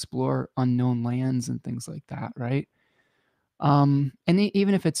wanting to explore unknown lands and things like that, right? And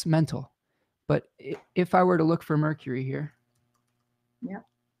even if it's mental. But if I were to look for Mercury here, yeah.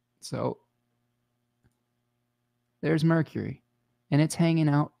 So there's Mercury, and it's hanging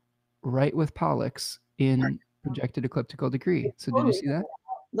out right with Pollux in projected ecliptical degree. So did you see that?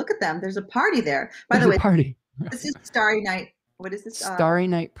 Look at them. There's a party there. By There's the way, a party. this is Starry Night. What is this? Starry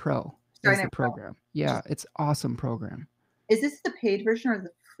Night Pro Starry is the Night Pro. program. Yeah, it's awesome program. Is this the paid version or the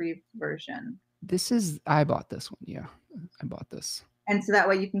free version? This is, I bought this one. Yeah, I bought this. And so that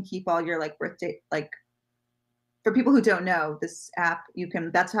way you can keep all your like birthday, like for people who don't know this app,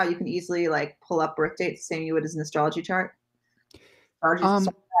 that's how you can easily like pull up birth dates, same you would as an astrology chart.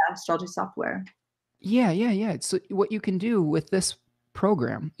 Astrology software. Yeah. So what you can do with this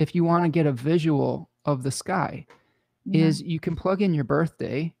program, if you want to get a visual of the sky, is you can plug in your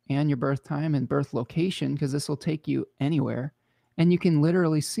birthday and your birth time and birth location, because this will take you anywhere, and you can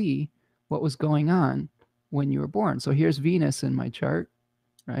literally see what was going on when you were born. So here's Venus in my chart,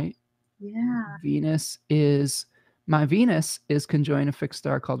 right? Yeah. My Venus is conjoined a fixed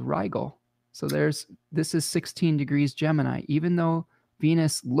star called Rigel. So this is 16 degrees Gemini. Even though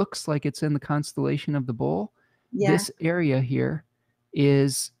Venus looks like it's in the constellation of the Bull, this area here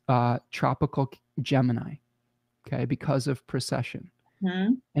is tropical Gemini, okay, because of precession.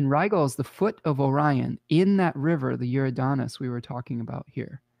 And Rigel is the foot of Orion in that river, the Eridanus we were talking about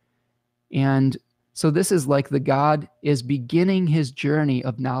here. And so this is like the god is beginning his journey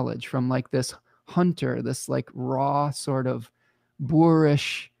of knowledge from like this hunter, this like raw sort of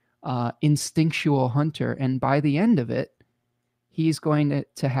boorish, instinctual hunter. And by the end of it, he's going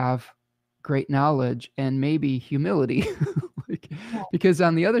to have great knowledge and maybe humility. Like, because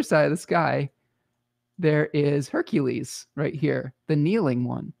on the other side of the sky, there is Hercules right here, the kneeling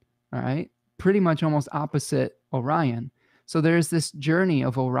one. All right. Pretty much almost opposite Orion. So there's this journey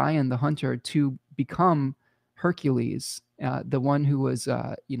of Orion, the hunter, to become Hercules, the one who was,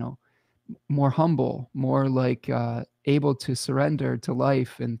 more humble, more like able to surrender to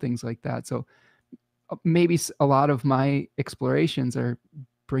life and things like that. So maybe a lot of my explorations are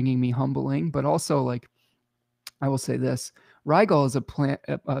bringing me humbling, but also like, I will say this, Rigel is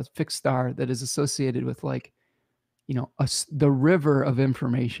a fixed star that is associated with like, the river of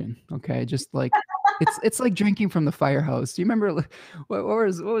information. Okay. Just like, it's like drinking from the fire hose. Do you remember what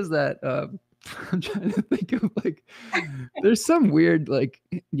was that? I'm trying to think of like, there's some weird like,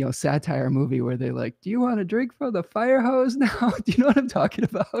 satire movie where they like, do you want to drink from the fire hose now? Do you know what I'm talking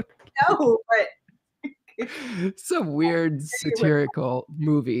about? No, but Some weird satirical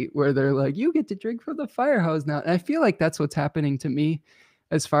movie where they're like, you get to drink from the fire hose now. And I feel like that's what's happening to me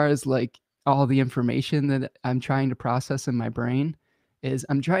as far as like all the information that I'm trying to process in my brain is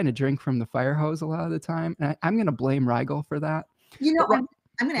I'm trying to drink from the fire hose a lot of the time. And I'm going to blame Rigel for that. But I'm going to go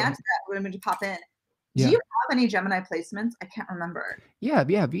add ahead. to that. I'm going to pop in. Do Yeah. you have any Gemini placements? I can't remember. Yeah.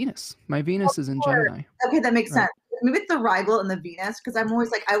 Venus. My Venus is in Gemini. Okay, that makes Right. sense. Maybe it's the Rigel and the Venus, because I'm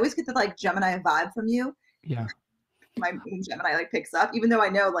always like, I always get the like Gemini vibe from you. Yeah. My Gemini like picks up, even though I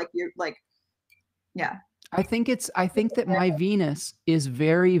know like you're like, yeah. I think that my Venus is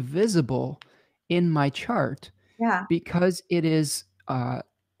very visible in my chart Yeah. because it is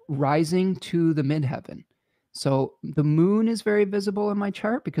rising to the midheaven. So the moon is very visible in my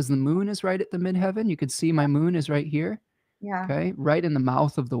chart because the moon is right at the midheaven. You can see my moon is right here. Yeah. Okay. Right in the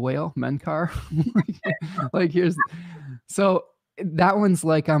mouth of the whale, Menkar. Like here's, so that one's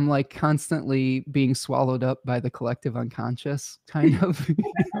like, I'm like constantly being swallowed up by the collective unconscious kind of,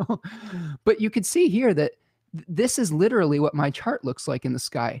 but you could see here that this is literally what my chart looks like in the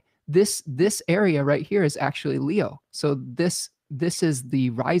sky. This area right here is actually Leo. So this is the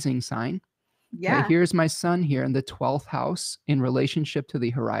rising sign. Yeah. Okay, here's my sun here in the 12th house in relationship to the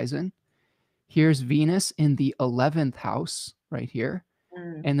horizon. Here's Venus in the 11th house right here.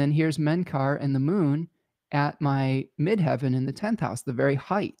 And then here's Menkar and the moon at my midheaven in the 10th house, the very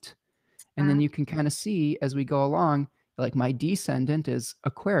height. And then you can kind of see as we go along, like my descendant is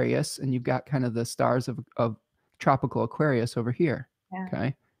Aquarius, and you've got kind of the stars of tropical Aquarius over here. Yeah.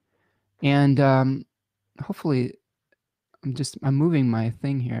 Okay. And hopefully I'm moving my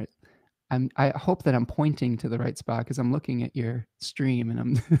thing here. I hope that I'm pointing to the right spot because I'm looking at your stream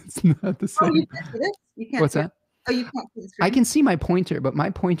and it's not the same. Oh, you can't see this? You can't What's see that? it? Oh, you can't see the screen? I can see my pointer, but my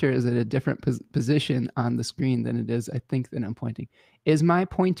pointer is at a different position on the screen than it is, I think, that I'm pointing. Is my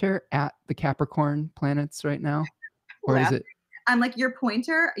pointer at the Capricorn planets right now? Or is it? I'm like, your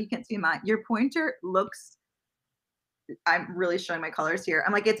pointer, you can't see mine. Your pointer looks, I'm really showing my colors here.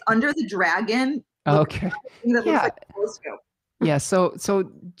 I'm like, it's under the dragon. Okay. That Yeah. looks like a telescope. Yeah, so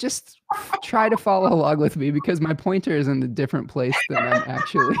just try to follow along with me because my pointer is in a different place than I'm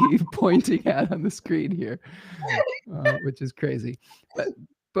actually pointing at on the screen here, which is crazy.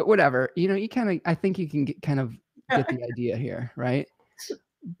 But whatever, you kind of, I think you can get the idea here, right?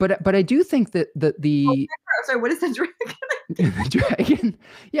 But I do think that the sorry, what is the dragon? the dragon,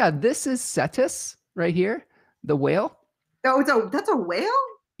 yeah, this is Cetus right here, the whale. Oh, that's a whale?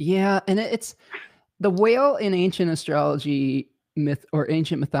 Yeah, and it's the whale in ancient astrology myth or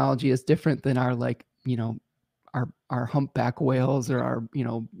ancient mythology is different than our like, our humpback whales or our,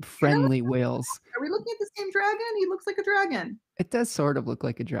 friendly whales. Are we looking at the same dragon? He looks like a dragon. It does sort of look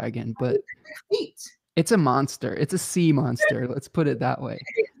like a dragon, but feet. It's a monster. It's a sea monster. Let's put it that way.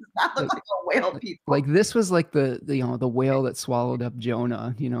 It does not look like a whale, people. Like this was like the whale that swallowed up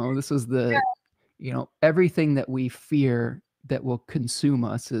Jonah. This was everything that we fear that will consume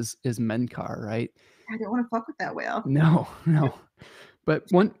us is Menkar, right? I don't want to fuck with that whale. No. But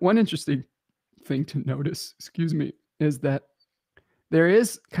one interesting thing to notice, is that there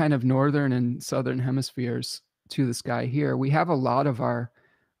is kind of northern and southern hemispheres to the sky here. We have a lot of our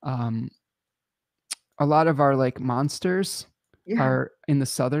like monsters are in the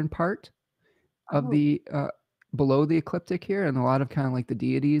southern part of the below the ecliptic here, and a lot of kind of like the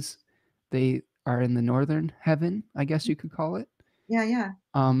deities, they are in the northern heaven, I guess you could call it. Yeah.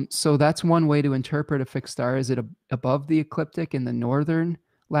 So that's one way to interpret a fixed star. Is it above the ecliptic in the northern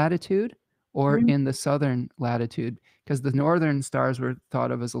latitude or in the southern latitude? Because the northern stars were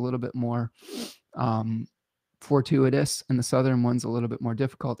thought of as a little bit more fortuitous, and the southern one's a little bit more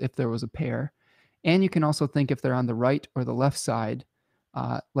difficult if there was a pair. And you can also think if they're on the right or the left side.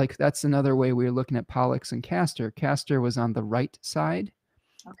 Like that's another way we were looking at Pollux and Castor. Castor was on the right side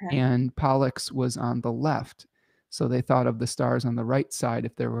Okay. and Pollux was on the left. So they thought of the stars on the right side,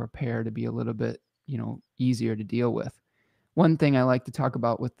 if there were a pair, to be a little bit, easier to deal with. One thing I like to talk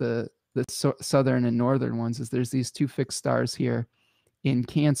about with the southern and northern ones is there's these two fixed stars here in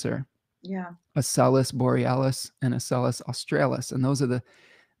Cancer, Yeah. Acellus borealis and Acellus australis, and those are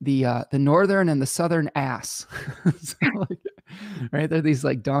the northern and the southern ass. So, like, right, they're these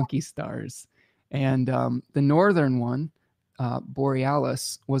like donkey stars, and the northern one,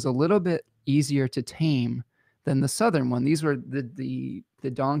 borealis, was a little bit easier to tame than the southern one. These were the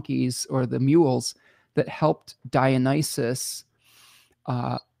donkeys or the mules that helped Dionysus,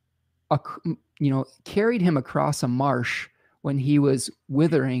 uh, carried him across a marsh when he was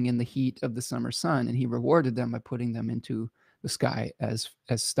withering in the heat of the summer sun, and he rewarded them by putting them into the sky as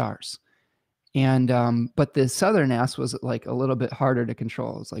stars. And but the southern ass was like a little bit harder to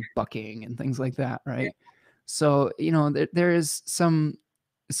control. It was like bucking and things like that, right? So there is some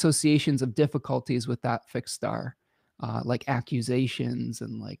associations of difficulties with that fixed star, like accusations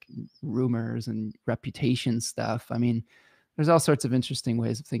and like rumors and reputation stuff. I mean, there's all sorts of interesting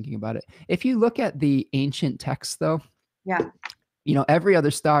ways of thinking about it. If you look at the ancient texts, though, Yeah. every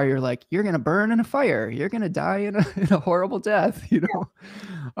other star, you're like, you're going to burn in a fire. You're going to die in a horrible death,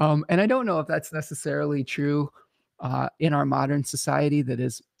 And I don't know if that's necessarily true in our modern society that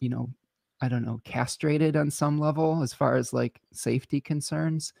is, I don't know, castrated on some level as far as like safety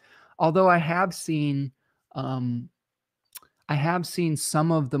concerns. Although I have seen some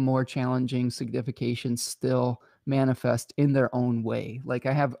of the more challenging significations still manifest in their own way. Like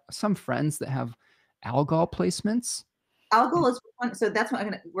I have some friends that have algol placements. Algol is one. So that's what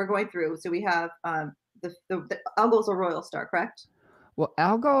we're going through. So we have the Algol is a royal star, correct? Well,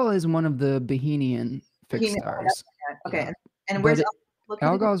 Algol is one of the Bohemian fixed stars. Okay. Yeah. And But where's Algol located?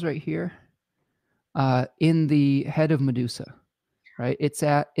 Algol is right here, in the head of Medusa, right? It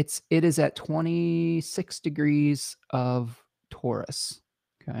is at 26 degrees of Taurus.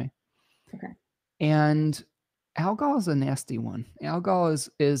 Okay. Okay. And Algol is a nasty one. Algol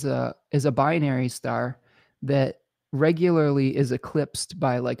is a binary star that regularly is eclipsed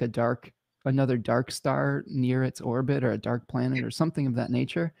by like another dark star near its orbit, or a dark planet or something of that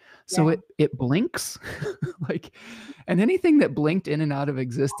nature. So Yeah. it blinks like, and anything that blinked in and out of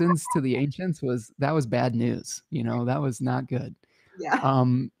existence to the ancients was bad news. That was not good. Yeah.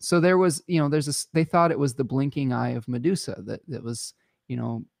 So there was, they thought it was the blinking eye of Medusa that was, you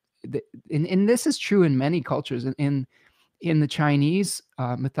know, and this is true in many cultures. In the Chinese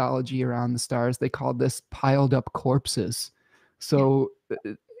mythology around the stars, they called this piled up corpses. Yeah. So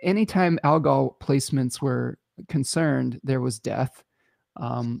anytime Algol placements were concerned, there was death.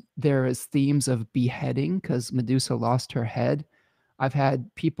 There is themes of beheading because Medusa lost her head. I've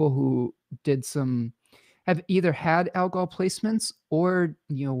had people who have either had Algol placements or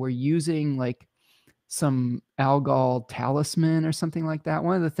were using like some Algol talisman or something like that.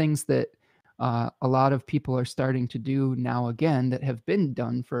 One of the things that a lot of people are starting to do now again, that have been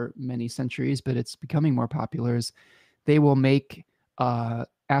done for many centuries, but it's becoming more popular, is they will make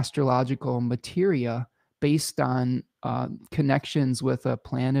astrological materia based on connections with a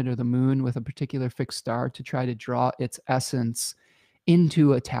planet or the moon with a particular fixed star to try to draw its essence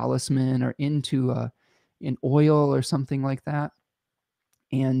into a talisman or into an oil or something like that,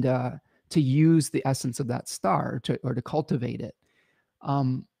 and to use the essence of that star or to cultivate it.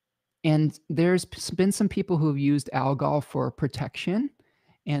 And there's been some people who have used Algol for protection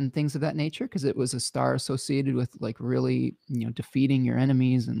and things of that nature, because it was a star associated with like really, defeating your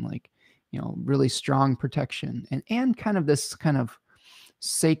enemies and like, really strong protection and kind of this kind of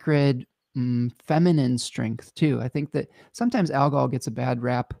sacred feminine strength too. I think that sometimes Algol gets a bad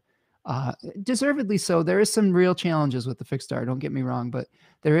rap, deservedly so. There is some real challenges with the fixed star, don't get me wrong, but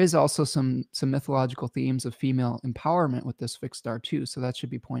there is also some mythological themes of female empowerment with this fixed star too, so that should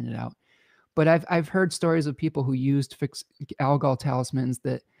be pointed out. But I've heard stories of people who used fixed Algol talismans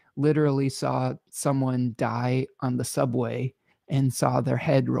that literally saw someone die on the subway and saw their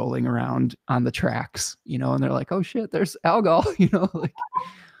head rolling around on the tracks, and they're like, oh shit, there's Algol, like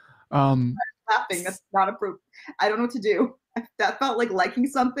Laughing. That's not appropriate. I don't know what to do. That felt like liking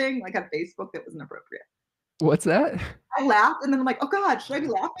something like on Facebook that wasn't appropriate. What's that? I laughed and then I'm like, oh God, should I be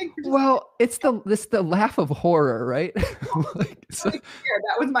laughing? Well, it's the laugh of horror, right? Like, that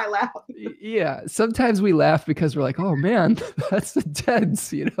was my laugh. Yeah, sometimes we laugh because we're like, oh man, that's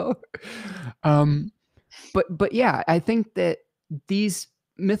intense, But yeah, I think that these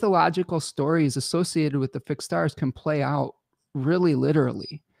mythological stories associated with the fixed stars can play out really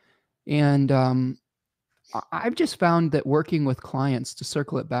literally. And I've just found that working with clients, to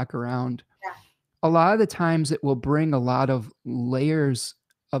circle it back around, Yeah. a lot of the times it will bring a lot of layers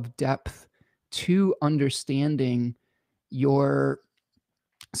of depth to understanding your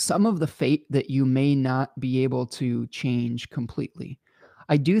some of the fate that you may not be able to change completely.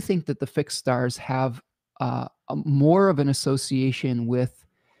 I do think that the fixed stars have more of an association with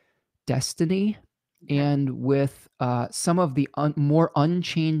destiny Okay. and with some of the more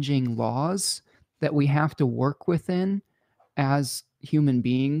unchanging laws that we have to work within as human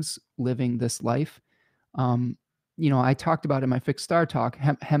beings living this life. Um, I talked about in my fixed star talk,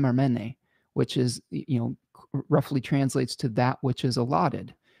 Hemermene, which is, roughly translates to that which is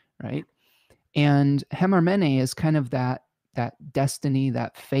allotted, right? And Hemermene is kind of that destiny,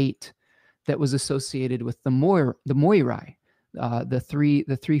 that fate that was associated with the Moirai, the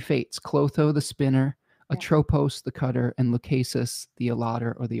three fates: Clotho, the spinner; Yeah. Atropos, the cutter; and Lucasus, the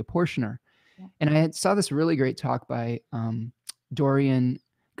allotter or the apportioner. Yeah. And I saw this really great talk by Dorian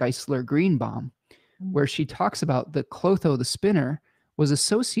Geisler Greenbaum, Mm. where she talks about the Clotho, the spinner, was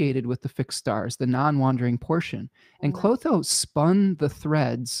associated with the fixed stars, the non-wandering portion. And Mm. Clotho spun the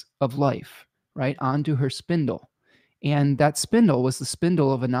threads of life, right, onto her spindle. And that spindle was the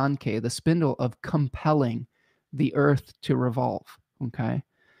spindle of Ananke, the spindle of compelling the earth to revolve. Okay.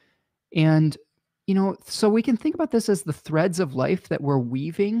 And, so we can think about this as the threads of life that we're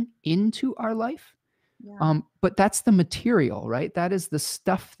weaving into our life. Yeah. But that's the material, right? That is the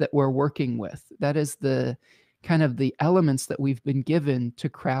stuff that we're working with. That is the kind of the elements that we've been given to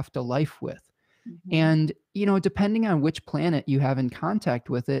craft a life with. Mhm. And, depending on which planet you have in contact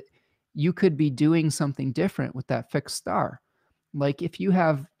with it, you could be doing something different with that fixed star. Like if you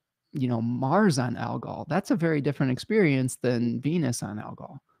have, Mars on Algol, that's a very different experience than Venus on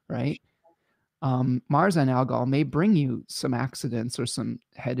Algol, For right? Mars on Algol may bring you some accidents or some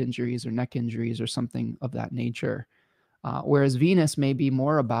head injuries or neck injuries or something of that nature. Whereas Venus may be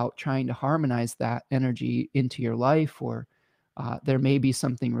more about trying to harmonize that energy into your life, or there may be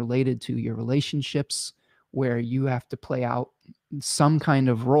something related to your relationships where you have to play out some kind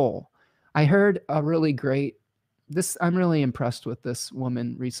of role. I heard a really great this. I'm really impressed with this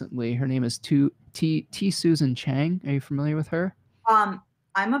woman recently. Her name is T Susan Chang. Are you familiar with her? Um,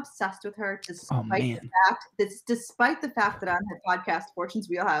 I'm obsessed with her Oh man. despite the fact that on her podcast, Fortune's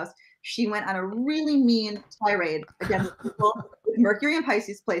Wheelhouse, she went on a really mean tirade against people with Mercury and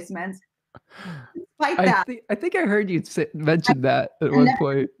Pisces placements. Despite that, I think I heard you I mention that at and one then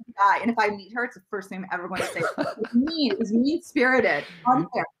point. die. And if I meet her, it's the first thing I'm ever going to say. It was mean. It was mean spirited,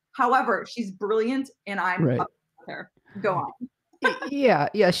 unfair. However, she's brilliant, and I'm Right. up with her. Go on. Yeah,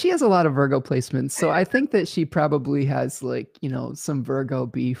 she has a lot of Virgo placements. So I think that she probably has like, some Virgo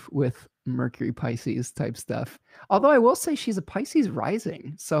beef with Mercury Pisces type stuff. Although I will say she's a Pisces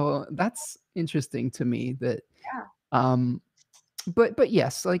rising. So that's interesting to me that Yeah. um but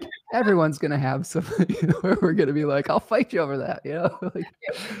yes, like everyone's gonna have some where we're gonna be like, I'll fight you over that, like,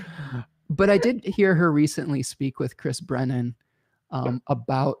 but I did hear her recently speak with Chris Brennan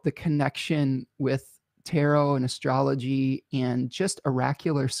about the connection with tarot and astrology and just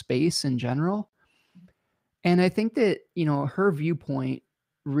oracular space in general. And I think that, her viewpoint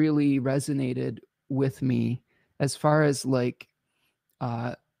really resonated with me as far as like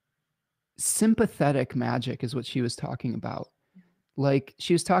uh, sympathetic magic is what she was talking about. Like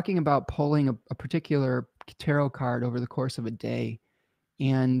she was talking about pulling a particular tarot card over the course of a day.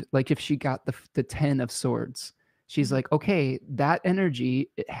 And like if she got the 10 of swords, she's Mhm. like, okay, that energy,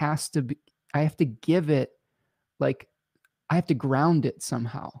 it has to be, I have to give it, like, I have to ground it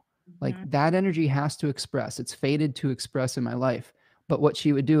somehow. Like Mhm. that energy has to express. It's fated to express in my life. But what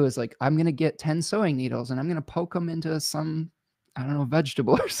she would do is like, I'm gonna get 10 sewing needles and I'm gonna poke them into some, I don't know,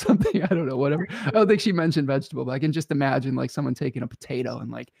 vegetable or something. I don't know, whatever. I don't think she mentioned vegetable, but I can just imagine like someone taking a potato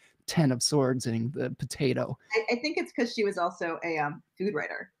and like 10 of swords in the potato. I think it's because she was also a food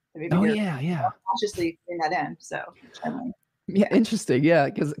writer. So maybe Oh you're yeah, yeah. consciously putting that in. So generally, Yeah, yeah. interesting. Yeah,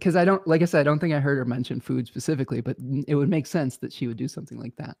 because I don't, like I said, I don't think I heard her mention food specifically, but it would make sense that she would do something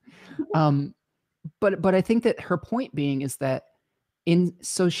like that. Um, but I think that her point being is that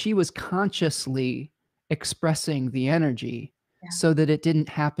so she was consciously expressing the energy Yeah. so that it didn't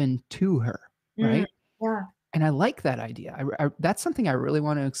happen to her, Mm, right? yeah. And I like that idea. That's something I really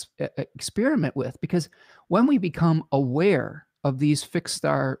want to experiment with, because when we become aware of these fixed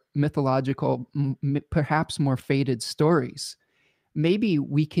star mythological, perhaps more faded stories, maybe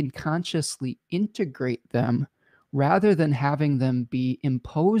we can consciously integrate them rather than having them be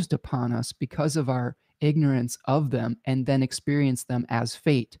imposed upon us because of our ignorance of them, and then experience them as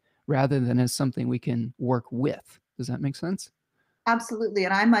fate rather than as something we can work with. Does that make sense? Absolutely.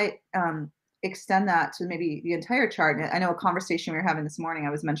 And I might extend that to maybe the entire chart. I know a conversation we were having this morning, I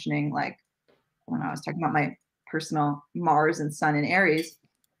was mentioning, like, when I was talking about my personal Mars and Sun in Aries,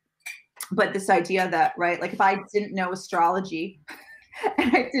 but this idea that, right, like if I didn't know astrology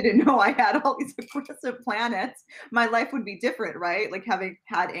and I didn't know I had all these aggressive planets, my life would be different, right? Like having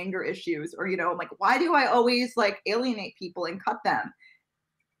had anger issues, or, I'm like, why do I always like alienate people and cut them?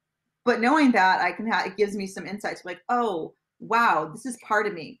 But knowing that I can have, it gives me some insights like, oh, wow, this is part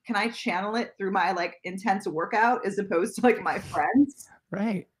of me. Can I channel it through my like intense workout as opposed to like my friends?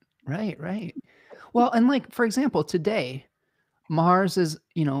 Right, right, right. Well, and like, for example, today, Mars is,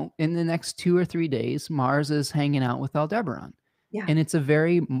 in the next 2 or 3 days, Mars is hanging out with Aldebaran, Yeah. and it's a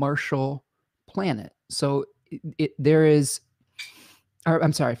very martial planet. So there is, or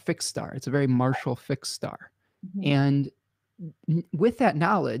I'm sorry, fixed star. It's a very martial fixed star. Mhm. And with that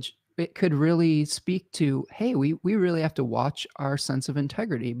knowledge, it could really speak to, hey, we really have to watch our sense of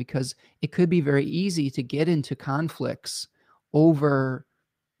integrity, because it could be very easy to get into conflicts over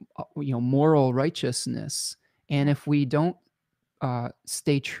moral righteousness. And Yeah. if we don't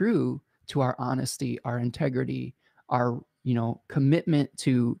stay true to our honesty, our integrity, our commitment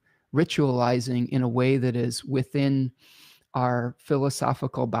to ritualizing in a way that is within our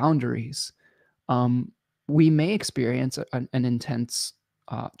philosophical boundaries, um, we may experience an intense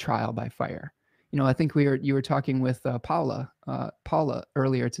trial by fire. I think you were talking with Paula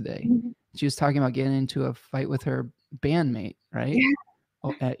earlier today. Mhm. She was talking about getting into a fight with her bandmate, right? Yeah.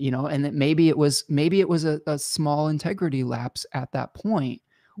 Oh, and that maybe it was a small integrity lapse at that point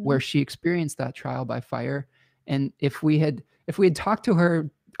where Mhm. she experienced that trial by fire. And if we had talked to her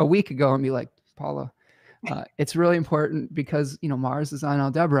a week ago and be like, Paula, it's really important because Mars is on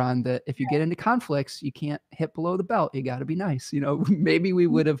Aldebaran, that if you get into conflicts, you can't hit below the belt. You got to be nice. Maybe we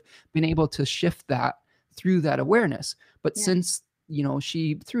would have been able to shift that through that awareness. But Yeah. since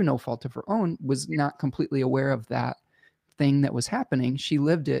she, through no fault of her own, was not completely aware of that thing that was happening, she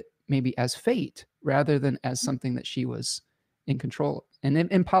lived it maybe as fate rather than as something that she was in control of.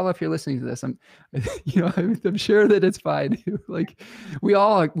 And Paula, if you're listening to this, I'm sure that it's fine. Like we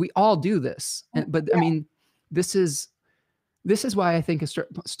all do this, but I Yeah. mean, this is this is why I think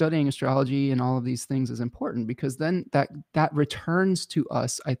studying astrology and all of these things is important, because then that returns to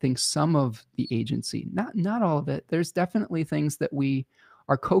us, I think, some of the agency, not all of it. There's definitely things that we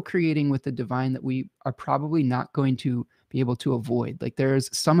are co-creating with the divine that we are probably not going to be able to avoid. Like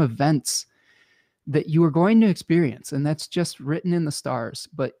there's some events that you are going to experience, and that's just written in the stars,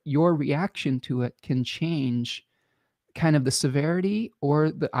 but your reaction to it can change kind of the severity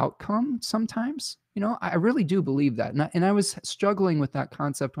or the outcome sometimes. I really do believe that. And I was struggling with that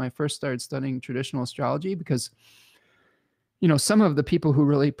concept when I first started studying traditional astrology, because, some of the people who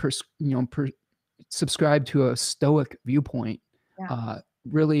really, subscribe to a stoic viewpoint, Yeah. uh,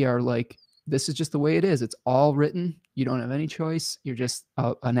 really are like, this is just the way it is. It's all written. You don't have any choice. You're just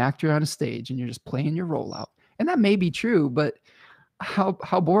an actor on a stage and you're just playing your role out. And that may be true, but how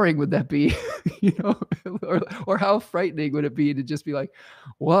boring would that be? you know or how frightening would it be to just be like,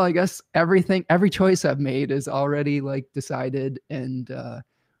 well, I guess every choice I've made is already like decided. And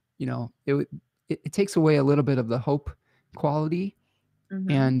it takes away a little bit of the hope quality.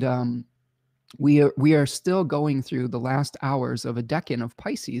 Mhm. And we are still going through the last hours of a decan of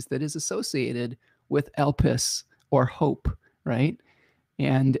Pisces that is associated with Elpis, or hope, right?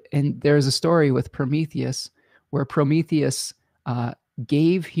 And there's a story with Prometheus, where Prometheus uh,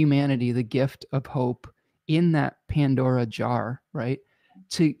 gave humanity the gift of hope in that Pandora jar, right?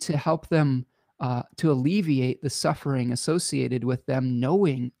 To help them, to alleviate the suffering associated with them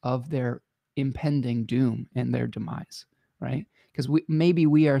knowing of their impending doom and their demise, right? Because maybe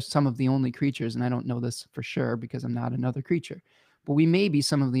we are some of the only creatures, and I don't know this for sure because I'm not another creature, but we may be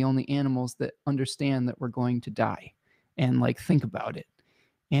some of the only animals that understand that we're going to die and like think about it.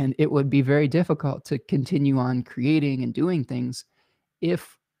 And it would be very difficult to continue on creating and doing things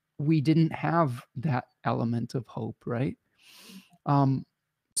if we didn't have that element of hope, right? Um,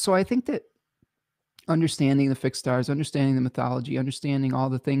 so I think that understanding the fixed stars, understanding the mythology, understanding all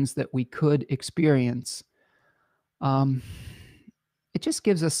the things that we could experience, um, it just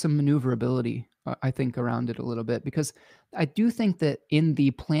gives us some maneuverability, I think, around it a little bit, because I do think that in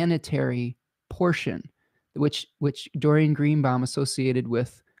the planetary portion, which Dorian Greenbaum associated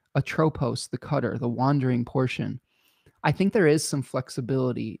with Atropos, the cutter, the wandering portion, I think there is some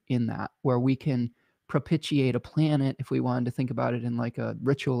flexibility in that, where we can propitiate a planet if we wanted to think about it in like a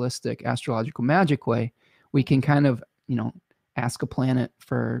ritualistic astrological magic way. We can kind of, ask a planet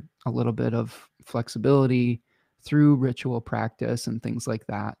for a little bit of flexibility through ritual practice and things like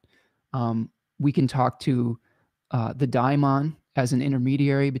that. We can talk to the daimon as an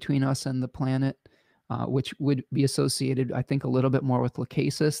intermediary between us and the planet, which would be associated, I think, a little bit more with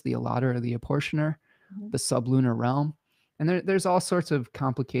Lachesis, the allotter or the apportioner, Mhm. the sublunar realm. And there's all sorts of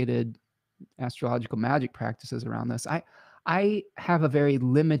complicated astrological magic practices around this. I have a very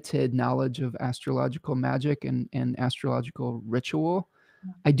limited knowledge of astrological magic and astrological ritual.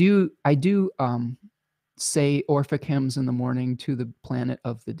 I do say Orphic hymns in the morning to the planet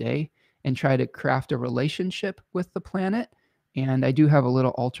of the day and try to craft a relationship with the planet. And I do have a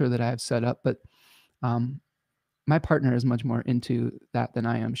little altar that I have set up, but um, my partner is much more into that than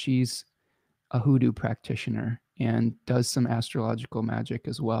I am. She's a hoodoo practitioner and does some astrological magic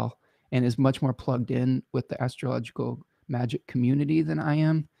as well, and is much more plugged in with the astrological magic community than I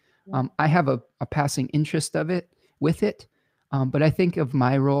am. Yeah. I have a passing interest of it with it, but I think of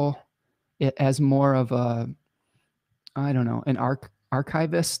my role as more of a, I don't know, an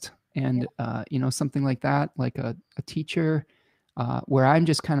archivist Yeah. and something like that, like a teacher, where I'm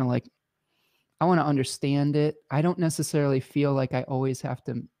just kind of like, I want to understand it. I don't necessarily feel like I always have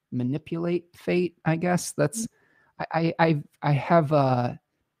to manipulate fate. I guess that's I have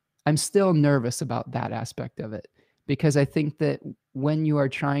I'm still nervous about that aspect of it because I think that when you are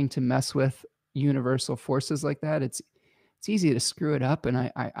trying to mess with universal forces like that, it's easy to screw it up, and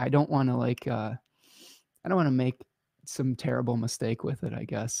I don't want to like I don't want to make some terrible mistake with it. I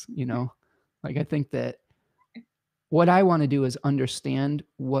guess like I think that what I want to do is understand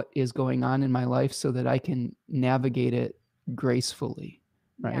what is going on in my life so that I can navigate it gracefully,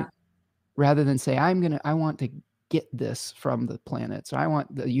 Yeah. right? Rather than say, I want to get this from the planet. So I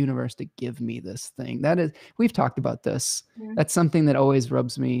want the universe to give me this thing. That is, we've talked about this. Yeah. That's something that always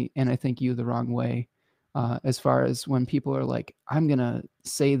rubs me, and I think you, the wrong way. As far as when people are like, I'm going to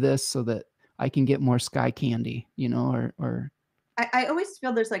say this so that I can get more sky candy, or I always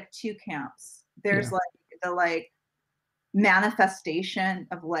feel there's like two camps. There's yeah, like the manifestation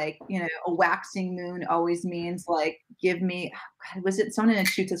of a waxing moon always means like give me God, was it someone in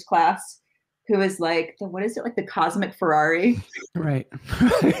Achuta's class who was like what is it like the cosmic Ferrari? right.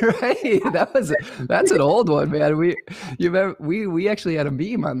 Right. That's an old one, man. We actually had a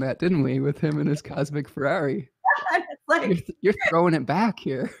meme on that, didn't we, with him and his cosmic Ferrari. It's like You're throwing it back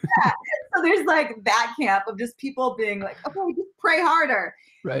here. yeah. So there's like that camp of just people being like, okay, just pray harder.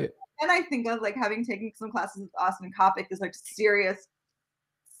 Right. And I think of like having taken some classes with Austin Coppock as like serious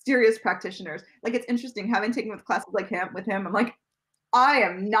practitioners. Like it's interesting having taken with classes like him with him. I'm like, I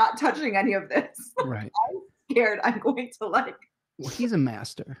am not touching any of this. Right. I'm scared I'm going to like Well, he's a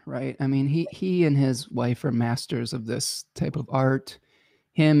master, right? I mean, he and his wife are masters of this type of art.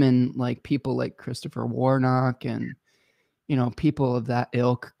 Him and like people like Christopher Warnock and people of that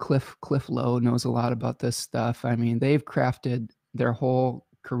ilk. Cliff Lowe knows a lot about this stuff. I mean, they've crafted their whole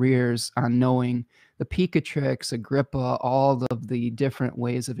careers on knowing the Picatrix, Agrippa, all of the different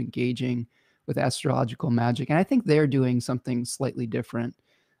ways of engaging with astrological magic. And I think they're doing something slightly different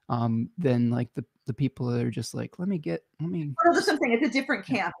than like the people that are just like, let me well, that's something. It's a different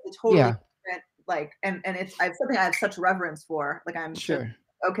camp. It's totally yeah, different. Like, and it's I have something I have such reverence for. Like, I'm just sure,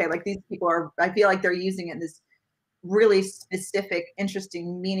 okay. Like these people are. I feel like they're using it in this really specific,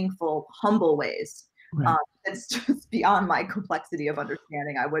 interesting, meaningful, humble ways. right. It's just beyond my complexity of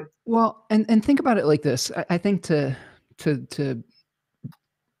understanding. I would. Well, and think about it like this. I think to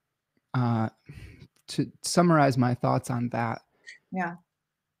uh, to summarize my thoughts on that, Yeah.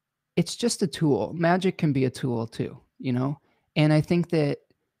 it's just a tool. Magic can be a tool too. And I think that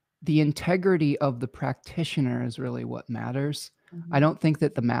the integrity of the practitioner is really what matters. I Mhm. don't think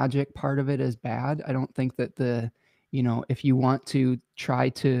that the magic part of it is bad. I don't think that if you want to try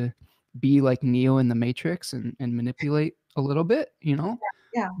to be like Neo in the Matrix and manipulate a little bit.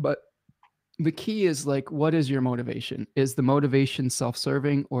 Yeah. But the key is like, what is your motivation? Is the motivation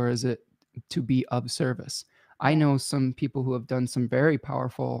self-serving or is it to be of service? I Yeah. know some people who have done some very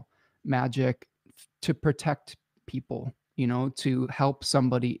powerful magic to protect people, to help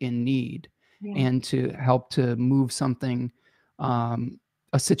somebody in need Yeah. and to help to move something, um,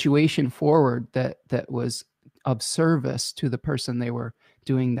 a situation forward that was of service to the person they were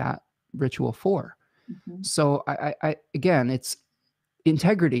doing that ritual for. Mhm. So I again, it's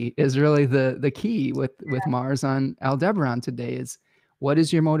integrity is really the key with Mars on Aldebaran today. Is what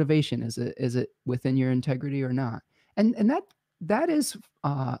is your motivation? Is it within your integrity or not? And that is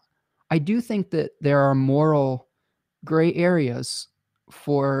I do think that there are moral gray areas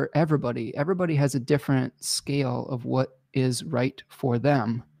for everybody. Everybody has a different scale of what is right for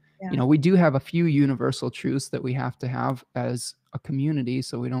them. Yeah. We do have a few universal truths that we have to have as a community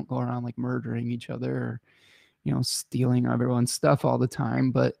so we don't go around like murdering each other or stealing everyone's stuff all the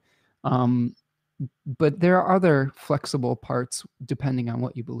time. But but there are other flexible parts depending on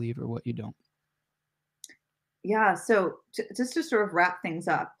what you believe or what you don't. Yeah. So just to sort of wrap things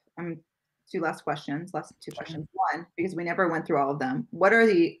up, last two Sure. questions. One, because we never went through all of them. What are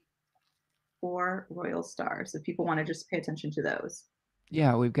the four royal stars? If people want to just pay attention to those.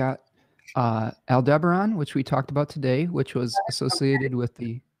 Yeah, we've got Aldebaran, which we talked about today, which was Okay. associated with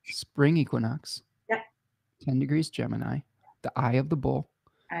the spring equinox, Yep. 10 degrees Gemini, the eye of the bull.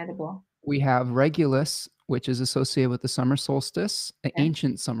 Eye of the bull. We have Regulus, which is associated with the summer solstice, the Okay.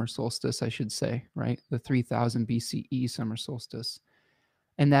 ancient summer solstice, I should say, right? The 3000 BCE summer solstice.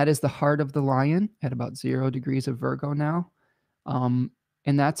 And that is the heart of the lion at about 0 degrees of Virgo now. Um,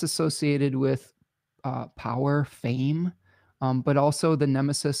 and that's associated with power, fame, but also the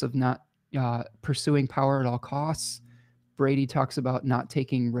nemesis of not pursuing power at all costs. Brady talks about not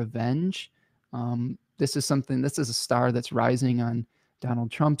taking revenge. This is a star that's rising on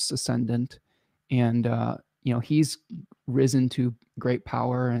Donald Trump's ascendant. And, he's risen to great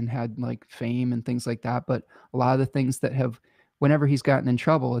power and had like fame and things like that. But a lot of the things that have, whenever he's gotten in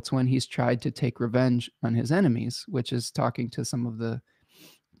trouble, it's when he's tried to take revenge on his enemies, which is talking to some of the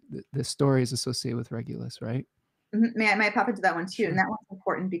stories associated with Regulus, right? May I pop into that one too? And Sure. that one's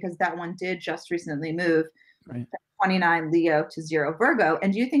important because that one did just recently move Right. 29 Leo to 0 Virgo.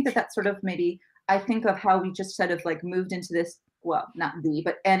 And do you think that that's sort of maybe, I think of how we just sort of like moved into this, well, not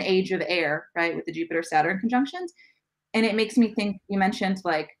but an age of air, right? With the Jupiter Saturn conjunctions. And it makes me think, you mentioned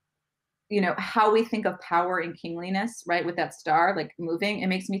like, how we think of power and kingliness, right? With that star like moving, it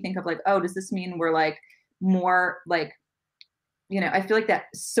makes me think of like, oh, does this mean we're like more like, I feel like that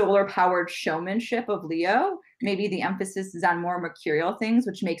solar powered showmanship of Leo, maybe the emphasis is on more mercurial things,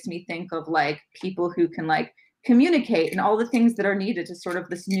 which makes me think of like people who can like communicate and all the things that are needed to sort of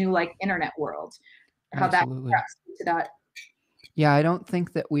this new like internet world, how that Absolutely. contrasts to that. Yeah, I don't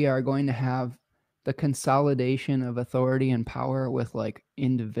think that we are going to have the consolidation of authority and power with like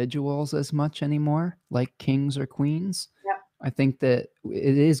individuals as much anymore, like kings or queens. Yep. I think that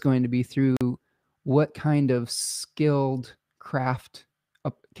it is going to be through what kind of skilled craft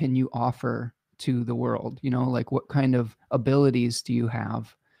can you offer to the world? Like what kind of abilities do you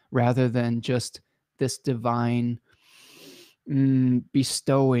have rather than just this divine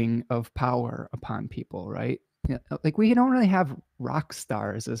bestowing of power upon people, right? Yeah, like we don't really have rock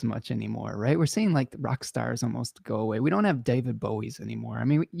stars as much anymore, right? We're seeing like the rock stars almost go away. We don't have David Bowies anymore. I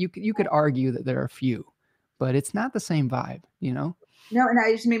mean, you could argue that there are a few, but it's not the same vibe, you know? No, and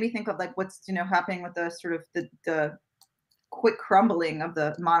I just made me think of like what's happening with the sort of the quick crumbling of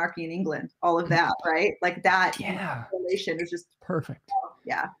the monarchy in England, all of that, right? Like that Yeah, relation is just, perfect.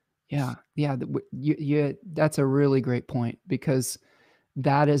 yeah. Yeah, yeah. That's a really great point because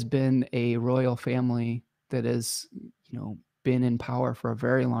that has been a royal family that has, been in power for a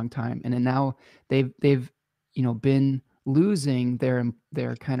very long time, and then now they've been losing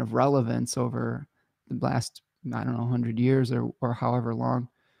their kind of relevance over the last, I don't know, 100 years or however long.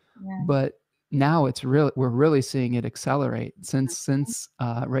 Yeah. But now we're really seeing it accelerate since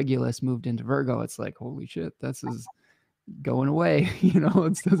Regulus moved into Virgo. It's like, holy shit, this is going away.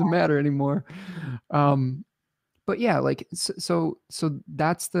 It doesn't matter anymore. Um, but yeah, like so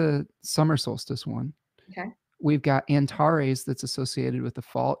that's the summer solstice one. Okay. We've got Antares that's associated with the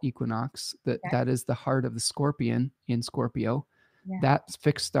fall equinox. Okay. That is the heart of the scorpion in Scorpio. Yeah. That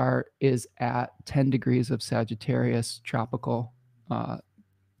fixed star is at 10 degrees of Sagittarius tropical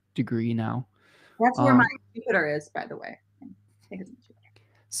degree now. That's where my Um, Jupiter is, by the way. I think it's Jupiter.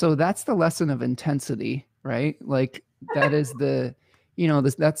 so that's the lesson of intensity, right? Like that is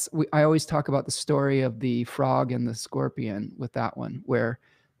I always talk about the story of the frog and the scorpion with that one, where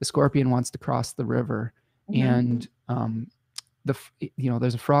the scorpion wants to cross the river, Mhm. and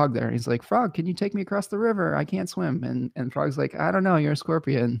there's a frog there. And he's like, "Frog, can you take me across the river? I can't swim." And frog's like, "I don't know, you're a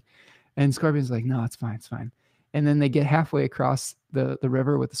scorpion." And scorpion's like, "No, it's fine, it's fine." And then they get halfway across the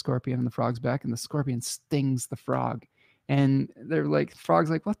river with the scorpion and the frog's back, and the scorpion stings the frog. And they're like, frog's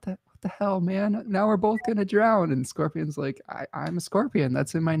like, what the hell, man? Now we're both gonna drown. And scorpion's like, I'm a scorpion.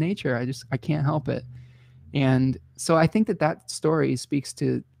 That's in my nature. I can't help it. And so I think that story speaks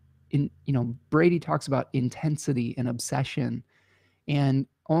to, Brady talks about intensity and obsession and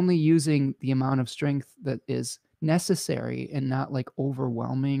only using the amount of strength that is necessary and not like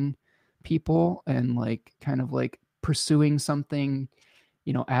overwhelming people and like kind of like pursuing something,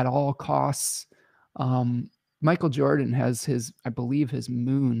 at all costs. um Michael Jordan has I believe his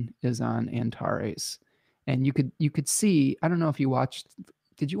moon is on Antares, and you could see, I don't know if you watched,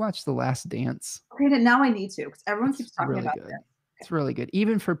 did you watch The Last Dance? Okay, then now I need to because everyone It's keeps talking really about good. this. It's really good.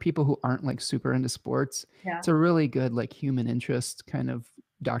 Even for people who aren't like super into sports, Yeah. it's a really good like human interest kind of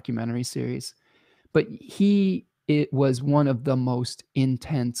documentary series. but it was one of the most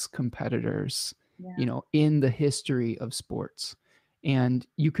intense competitors, Yeah. in the history of sports. And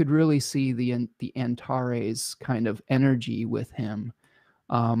you could really see the Antares kind of energy with him,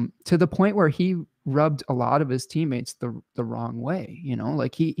 to the point where he rubbed a lot of his teammates the wrong way.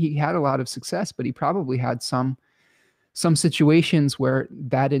 Like he had a lot of success, but he probably had some situations where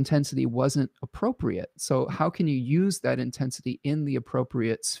that intensity wasn't appropriate. So how can you use that intensity in the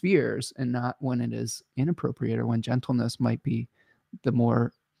appropriate spheres and not when it is inappropriate, or when gentleness might be the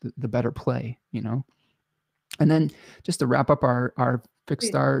better play, And then just to wrap up our fixed Please.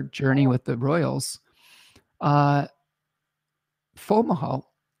 star journey with the Royals, uh, Fomalhaut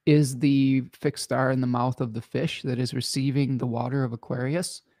is the fixed star in the mouth of the fish that is receiving the water of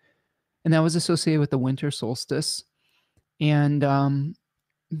Aquarius. And that was associated with the winter solstice. And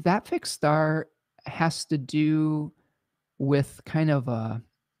that fixed star has to do with kind of a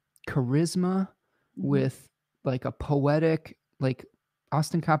charisma, Mhm. with like a poetic, like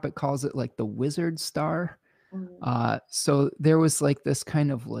Austin Coppock calls it like the wizard star. Mm. So there was like this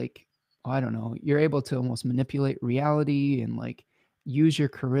kind of like, I don't know, you're able to almost manipulate reality and like use your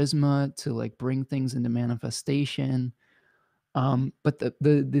charisma to like bring things into manifestation. But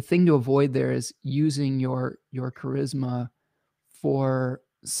the thing to avoid there is using your charisma for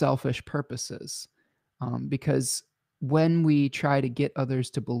selfish purposes, because when we try to get others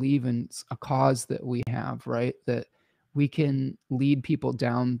to believe in a cause that we have, right, that we can lead people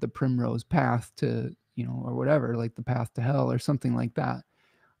down the primrose path to, or whatever, like the path to hell or something like that.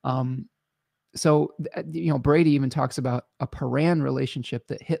 um, so Brady even talks about a Paran relationship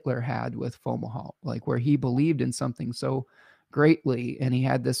that Hitler had with Fomalhaut, like where he believed in something so greatly and he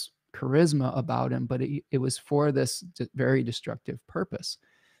had this charisma about him, but it was for this very destructive purpose.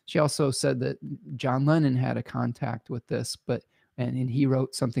 She also said that John Lennon had a contact with this, but and he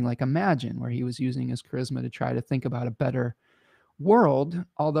wrote something like Imagine, where he was using his charisma to try to think about a better world.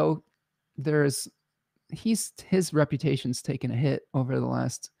 Although there's his reputation's taken a hit over the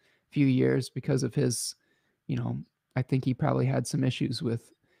last few years because of his, I think he probably had some issues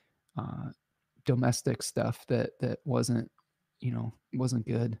with uh, domestic stuff that wasn't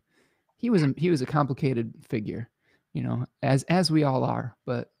good. He was a complicated figure, as we all are,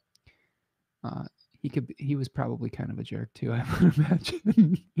 but uh, he was probably kind of a jerk too, I would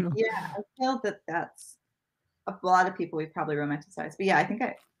imagine. Yeah, I feel that that's a lot of people we've probably romanticized. But yeah,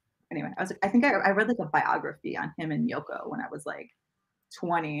 anyway, I think I read like a biography on him and Yoko when I was like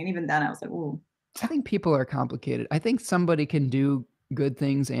 20. And even then I was like, ooh. I think people are complicated. I think somebody can do good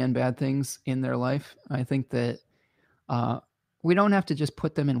things and bad things in their life. I think that uh, we don't have to just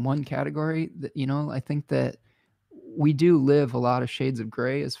put them in one category. I think that we do live a lot of shades of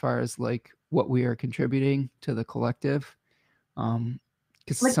gray as far as like what we are contributing to the collective.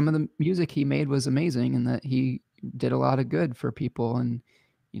 Because Like, some of the music he made was amazing, and that he did a lot of good for people, and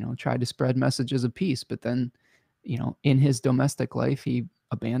tried to spread messages of peace. But then, in his domestic life, he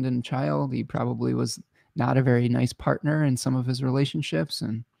abandoned a child. He probably was not a very nice partner in some of his relationships,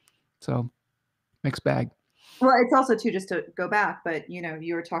 and so mixed bag. well, it's also too, just to go back, but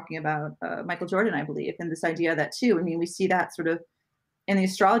you were talking about Michael Jordan, I believe, and this idea that too. I mean, we see that sort of in the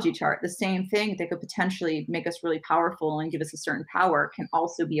astrology chart. The same thing that could potentially make us really powerful and give us a certain power can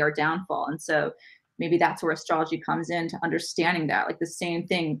also be our downfall. And so maybe that's where astrology comes in, to understanding that, like the same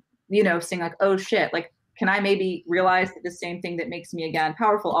thing, saying like, oh shit, like, can I maybe realize that the same thing that makes me again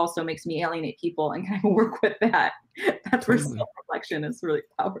powerful also makes me alienate people, and can I work with that? That's where Totally, self-reflection is really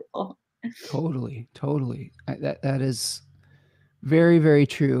powerful. totally. That is very, very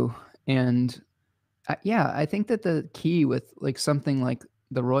true. And yeah, I think that the key with like something like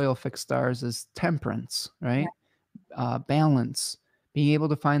the royal fixed stars is temperance, Yeah. right? Balance, being able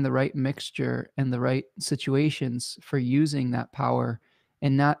to find the right mixture and the right situations for using that power,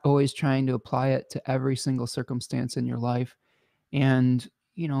 and not always trying to apply it to every single circumstance in your life. And,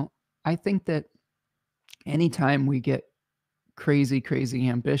 I think that anytime we get crazy, crazy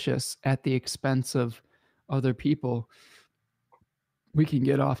ambitious at the expense of other people, we can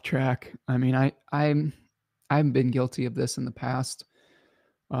get off track. I mean, I've been guilty of this in the past.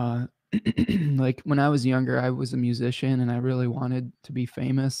 Uh, like when I was younger, I was a musician and I really wanted to be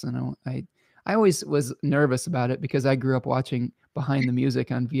famous, and I always was nervous about it because I grew up watching Behind the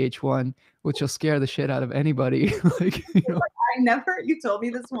Music on VH1, which will scare the shit out of anybody. like you know, You told me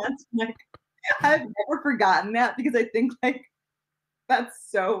this once, like, I've never forgotten that, because I think like that's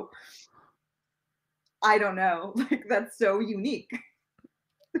so, I don't know, like that's so unique.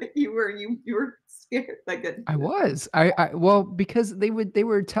 You were scared like a, I was I well, because they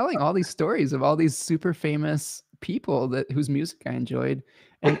were telling all these stories of all these super famous people that whose music I enjoyed,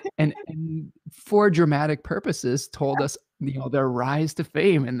 and for dramatic purposes told us, you know, their rise to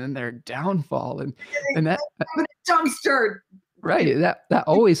fame and then their downfall, and that dumpster. right, that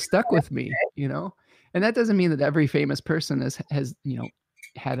always stuck with me, you know. And that doesn't mean that every famous person has you know,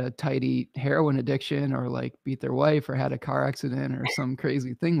 had a tidy heroin addiction or like beat their wife or had a car accident or some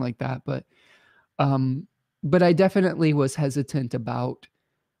crazy thing like that, um but I definitely was hesitant about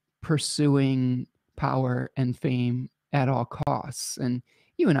pursuing power and fame at all costs. And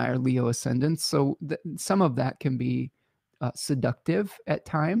you and I are Leo ascendants, so some of that can be seductive at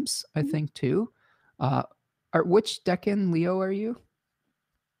times, I think, too. Uh, which decan Leo are you?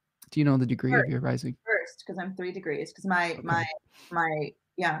 Do you know the degree of your rising? First, because I'm 3 degrees. Because Okay.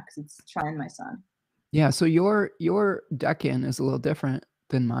 yeah, because it's trine my sun. Yeah, so your decan is a little different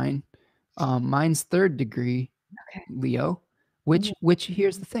than mine. Mine's third degree Okay. Leo, Mhm. which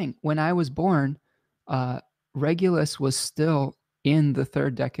here's the thing. When I was born, uh, Regulus was still in the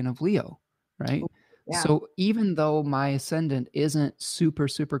third decan of Leo, right? Yeah. So even though my ascendant isn't super,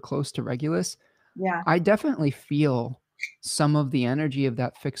 super close to Regulus, Yeah. I definitely feel some of the energy of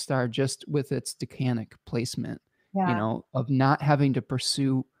that fixed star just with its decanic placement, you Yeah. know, of not having to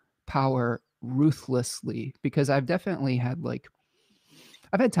pursue power ruthlessly. Because I've definitely had like,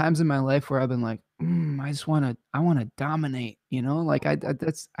 I've had times in my life where I've been like, I want to dominate, you know, like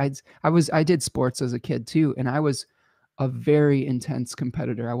I did sports as a kid too. And I was a very intense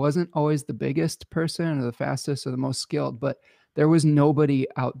competitor. I wasn't always the biggest person or the fastest or the most skilled, but there was nobody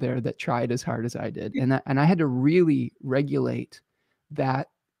out there that tried as hard as I did. And I had to really regulate that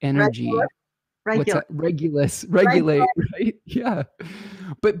Regular. energy. What's Regular. that? Regulus, Regular. regulate, right? Yeah.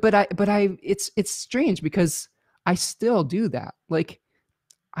 But it's strange because I still do that. Like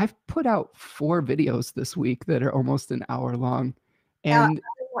I've put out 4 videos this week that are almost an hour long. And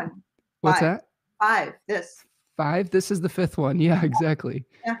One. what's 5. that? 5. This. 5? This is the 5th one. Yeah, exactly.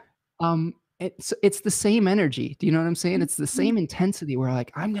 Yeah. It's the same energy. Do you know what I'm saying? It's the Mhm. same intensity where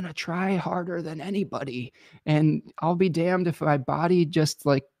like I'm gonna try harder than anybody, and I'll be damned if my body just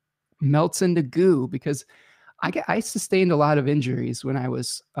like melts into goo because I sustained a lot of injuries when I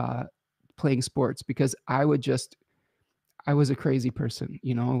was playing sports because I was a crazy person,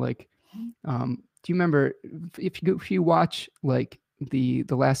 you know, like do you remember if you watch like the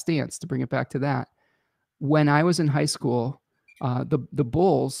Last Dance, to bring it back to that, when I was in high school, the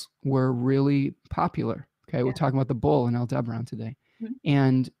Bulls were really popular. Okay, we're Yeah. talking about the Bull in Aldebaran today, Mhm.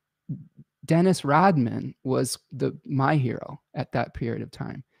 and Dennis Rodman was my hero at that period of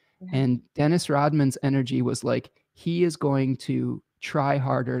time. Yeah. And Dennis Rodman's energy was like he is going to try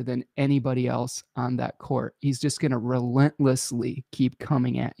harder than anybody else on that court. He's just going to relentlessly keep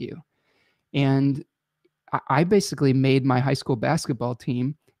coming at you. And I basically made my high school basketball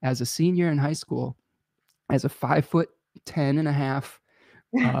team as a senior in high school as a 5'10" and a half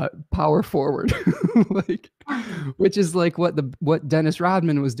power forward, like, which is like what Dennis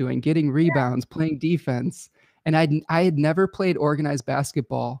Rodman was doing, getting rebounds, playing defense. And I had never played organized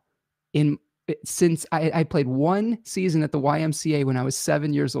basketball in since I played 1 season at the YMCA when I was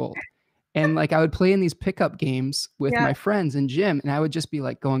 7 years old. And like I would play in these pickup games with Yeah. my friends in gym, and I would just be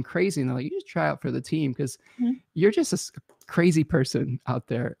like going crazy. And they're like, "You just try out for the team because Mhm. you're just a crazy person out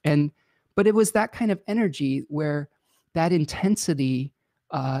there." And but it was that kind of energy where that intensity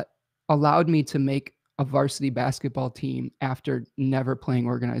uh, allowed me to make a varsity basketball team after never playing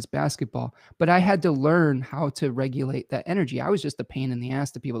organized basketball. But I had to learn how to regulate that energy. I was just a pain in the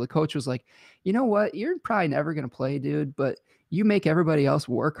ass to people. The coach was like, "You know what? You're probably never going to play, dude, but you make everybody else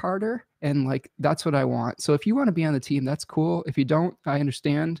work harder. And like, that's what I want. So if you want to be on the team, that's cool. If you don't, I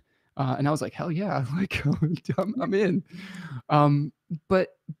understand." And I was like, hell yeah, like I'm in. Um,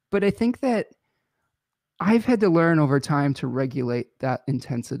 but but I think that I've had to learn over time to regulate that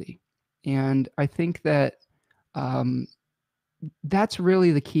intensity, and I think that um, that's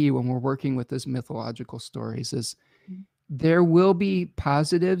really the key when we're working with those mythological stories. Is there will be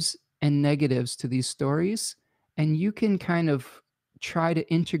positives and negatives to these stories, and you can kind of try to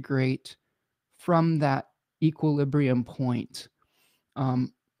integrate from that equilibrium point.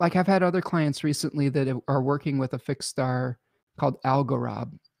 Like I've had other clients recently that are working with a fixed star called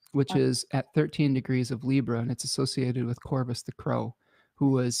Algorab, which is at 13 degrees of Libra, and it's associated with Corvus the crow, who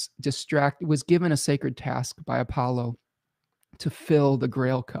was given a sacred task by Apollo to fill the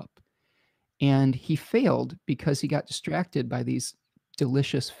Grail cup. And he failed because he got distracted by these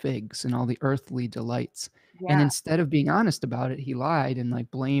delicious figs and all the earthly delights. And Yeah. instead of being honest about it, he lied and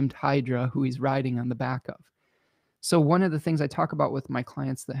like blamed Hydra, who he's riding on the back of. So one of the things I talk about with my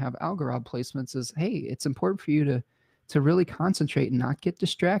clients that have Algorand placements is, hey, it's important for you to really concentrate and not get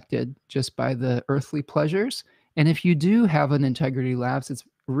distracted just by the earthly pleasures. And if you do have an integrity lapse,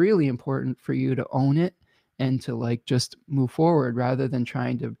 really important for you to own it and to like just move forward rather than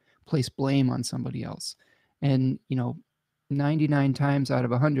trying to place blame on somebody else. And 99 times out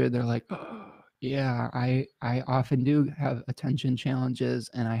of 100 they're like, oh, yeah, I often do have attention challenges,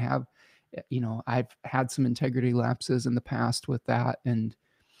 and I have I've had some integrity lapses in the past with that. And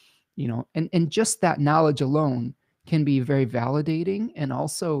and just that knowledge alone can be very validating and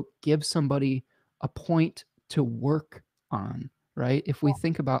also give somebody a point to work on, right? If we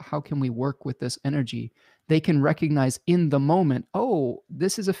think about how can we work with this energy, they can recognize in the moment, oh,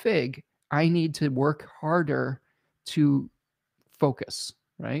 this is a fig, I need to work harder to focus,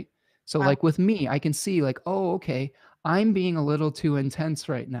 right? So Uh, like with me, I can see like, oh, okay, I'm being a little too intense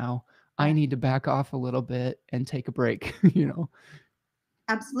right now, I yeah, need to back off a little bit and take a break.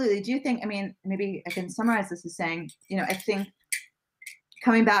 absolutely. Do you think, I mean, maybe I can summarize this as saying, I think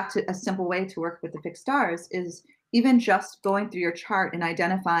coming back to a simple way to work with the fixed stars is even just going through your chart and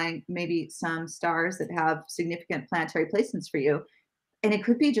identifying maybe some stars that have significant planetary placements for you. And it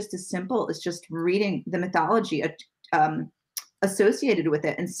could be just as simple as just reading the mythology um, associated with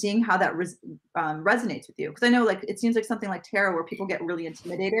it and seeing how that resonates with you. Because I know, like, it seems like something like tarot where people get really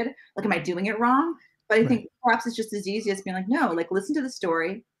intimidated. Like, am I doing it wrong? But I Right. think perhaps it's just as easy as being like, no, like, listen to the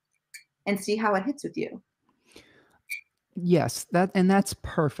story and see how it hits with you. Yes, that's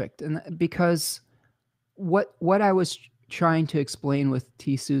perfect. And because what I was trying to explain with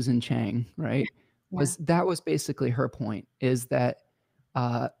T. Susan Chang, right, Yeah. was that was basically her point, is that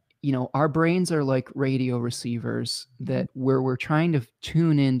uh, our brains are like radio receivers Mhm. that where we're trying to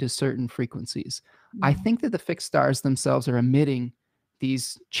tune into certain frequencies. I Yeah. think that the fixed stars themselves are emitting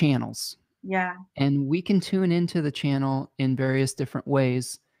these channels, Yeah. and we can tune into the channel in various different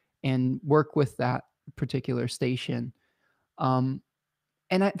ways and work with that particular station. Um,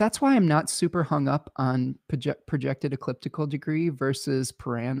 that's why I'm not super hung up on projected ecliptical degree versus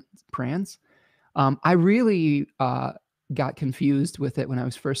parans. I really got confused with it when I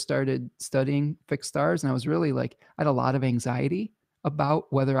was first started studying fixed stars, and I was really like, I had a lot of anxiety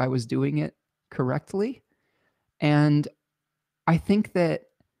about whether I was doing it correctly. And I think that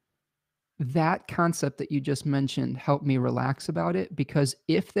that concept that you just mentioned helped me relax about it, because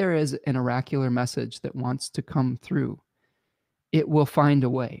if there is an oracular message that wants to come through, it will find a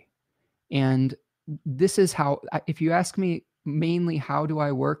way. And this is how, if you ask me mainly how do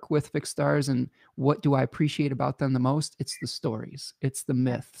I work with fixed stars and what do I appreciate about them the most, it's the stories, it's the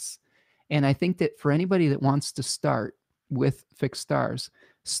myths. And I think that for anybody that wants to start with fixed stars,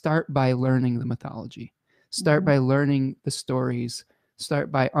 start by learning the mythology, start Mhm. by learning the stories,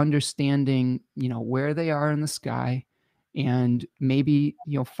 start by understanding, where they are in the sky, and maybe,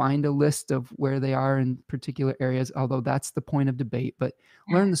 find a list of where they are in particular areas, although that's the point of debate. But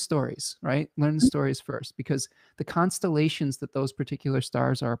learn the stories, right? Learn the stories first, because the constellations that those particular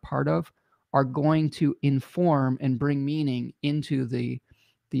stars are a part of are going to inform and bring meaning into the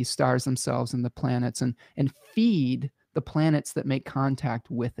stars themselves and the planets, and feed the planets that make contact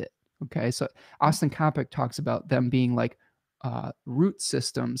with it. Okay, so Austin Coppock talks about them being like root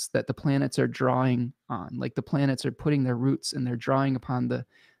systems that the planets are drawing on. Like the planets are putting their roots and they're drawing upon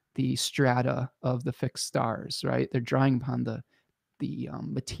the strata of the fixed stars, right? They're drawing upon the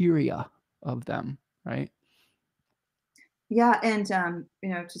materia of them, right? Yeah, and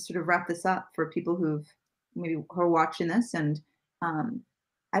to sort of wrap this up for people who are watching this, and um,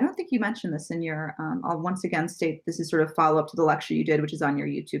 I don't think you mentioned this in your. I'll once again state this is sort of follow up to the lecture you did, which is on your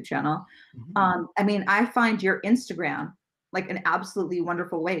YouTube channel. Mhm. I mean, I find your Instagram like an absolutely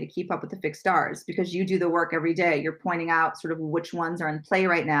wonderful way to keep up with the fixed stars because you do the work every day. You're pointing out sort of which ones are in play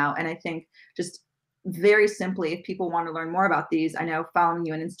right now, and I think just very simply, if people want to learn more about these, I know following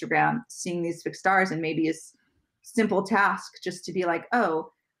you on Instagram, seeing these fixed stars, and maybe is simple task just to be like,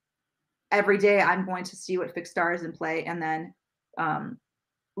 oh, every day I'm going to see what fixed stars in play and then um,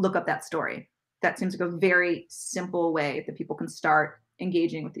 look up that story. That seems like a very simple way that people can start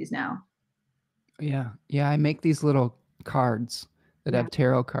engaging with these now. Yeah. Yeah. I make these little cards that Yeah. have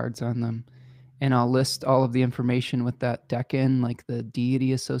tarot cards on them. And I'll list all of the information with that decan, like the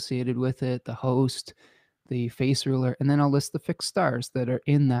deity associated with it, the host, the face ruler, and then I'll list the fixed stars that are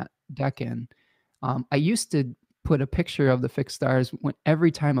in that decan. I used to put a picture of the fixed stars when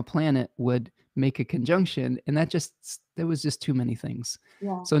every time a planet would make a conjunction, and there was just too many things.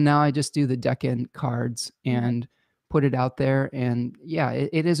 Yeah. So now I just do the decan cards Yeah. and put it out there. And yeah,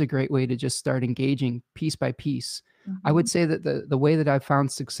 it is a great way to just start engaging piece by piece. I would Mhm. say that the way that I've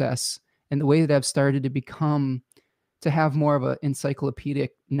found success and the way that I've started to have more of an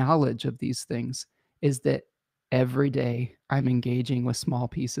encyclopedic knowledge of these things is that every day I'm engaging with small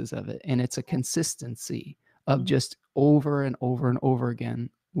pieces of it, and it's a consistency of just over and over and over again,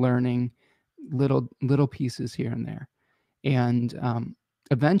 learning little pieces here and there. And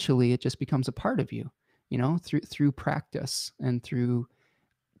eventually it just becomes a part of you, you know, through practice and through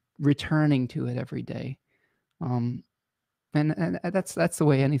returning to it every day. And that's the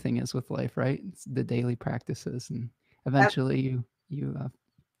way anything is with life, right? It's the daily practices, and eventually you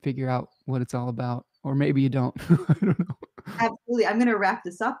figure out what it's all about, or maybe you don't. I don't know. Absolutely. I'm going to wrap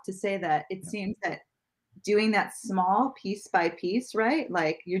this up to say that it Yeah. seems that doing that small piece by piece, right?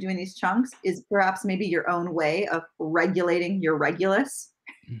 Like you're doing these chunks is perhaps maybe your own way of regulating your regulus.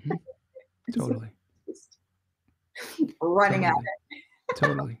 Hmm. So Totally. just running at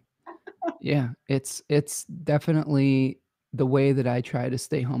Totally. Totally. Yeah, it's definitely the way that I try to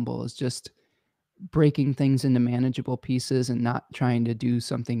stay humble is just breaking things into manageable pieces and not trying to do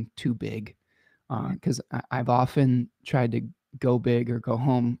something too big. it. Because I've often tried to go big or go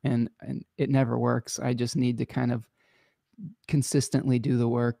home, and it never works. I just need to kind of consistently do the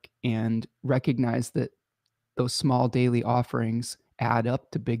work and recognize that those small daily offerings add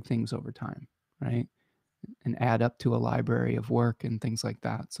up to big things over time, right? And add up to a library of work and things like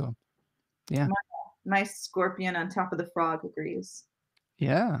that. So, yeah. My, my scorpion on top of the frog agrees.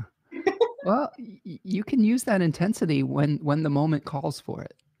 Yeah. Well, you can use that intensity when the moment calls for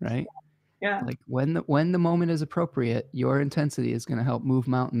it, right? Yeah. Like when the moment is appropriate, your intensity is going to help move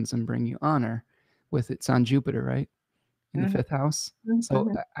mountains and bring you honor with its on Jupiter, right? In the Mhm, fifth house. So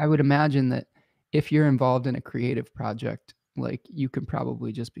mhm. I would imagine that if you're involved in a creative project, like you can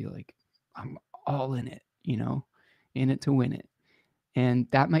probably just be like, I'm all in it, you know, in it to win it. And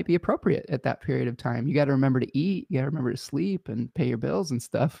that might be appropriate at that period of time. You got to remember to eat, you got to remember to sleep and pay your bills and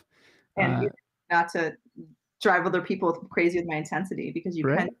stuff. And Uh, you not to drive other people crazy with my intensity because you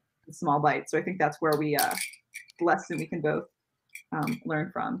can right? in small bites. So I think that's where the lesson we can both learn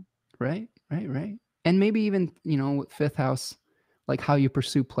from. Right, right, right. And maybe even, you know, with fifth house, like how you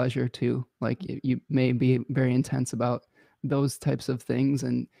pursue pleasure too. Like you may be very intense about those types of things,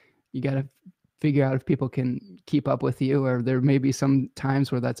 and you got to figure out if people can keep up with you, or there may be some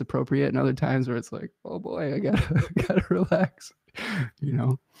times where that's appropriate and other times where it's like, oh boy, I gotta gotta relax, you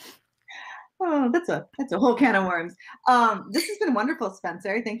know. Oh, that's a whole can of worms. This has been wonderful,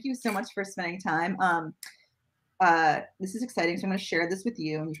 Spencer. Thank you so much for spending time. This is exciting. So I'm going to share this with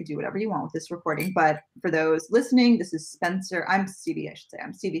you, and you can do whatever you want with this recording. But for those listening, this is Spencer. I'm CV, I should say.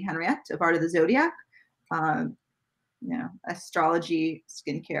 I'm CV Henriette of Art of the Zodiac. Um, astrology,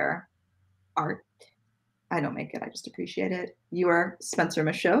 skincare, art. I don't make it. I just appreciate it. You are Spencer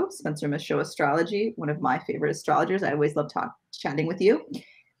Michaud, Spencer Michaud Astrology, one of my favorite astrologers. I always love chatting with you.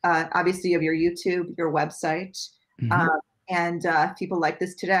 Obviously, you have your YouTube, your website. Hmm. Um, and if people like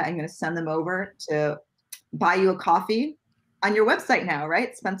this today, I'm going to send them over to buy you a coffee on your website now, right?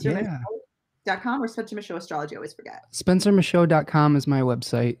 Yeah. SpencerMichaud.com or Spencer Michaud Astrology. I always forget. SpencerMichaud.com is my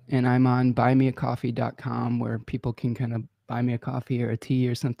website, and I'm on buymeacoffee.com where people can kind of buy me a coffee or a tea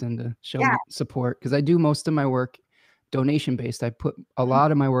or something to show Yeah. me support. Because I do most of my work donation based. I put a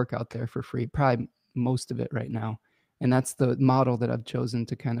lot of my work out there for free, probably most of it right now. And that's the model that I've chosen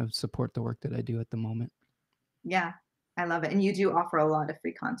to kind of support the work that I do at the moment. Yeah, I love it. And you do offer a lot of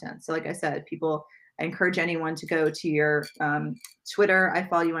free content. So, like I said, I encourage anyone to go to your Twitter. I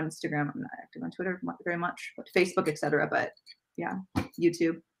follow you on Instagram. I'm not active on Twitter very much, but Facebook, etc. But yeah,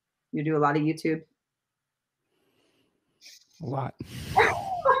 YouTube. You do a lot of YouTube. A lot.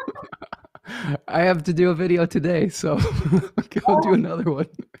 I have to do a video today, so I'll do Oh, another one.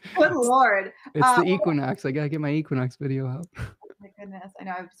 good Lord. It's the equinox. I gotta get my equinox video out. My goodness. I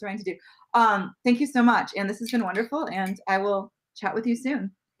know I was trying to do. Thank you so much. And this has been wonderful. And I will chat with you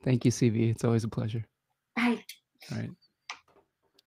soon. Thank you, CV. It's always a pleasure. Bye. All right.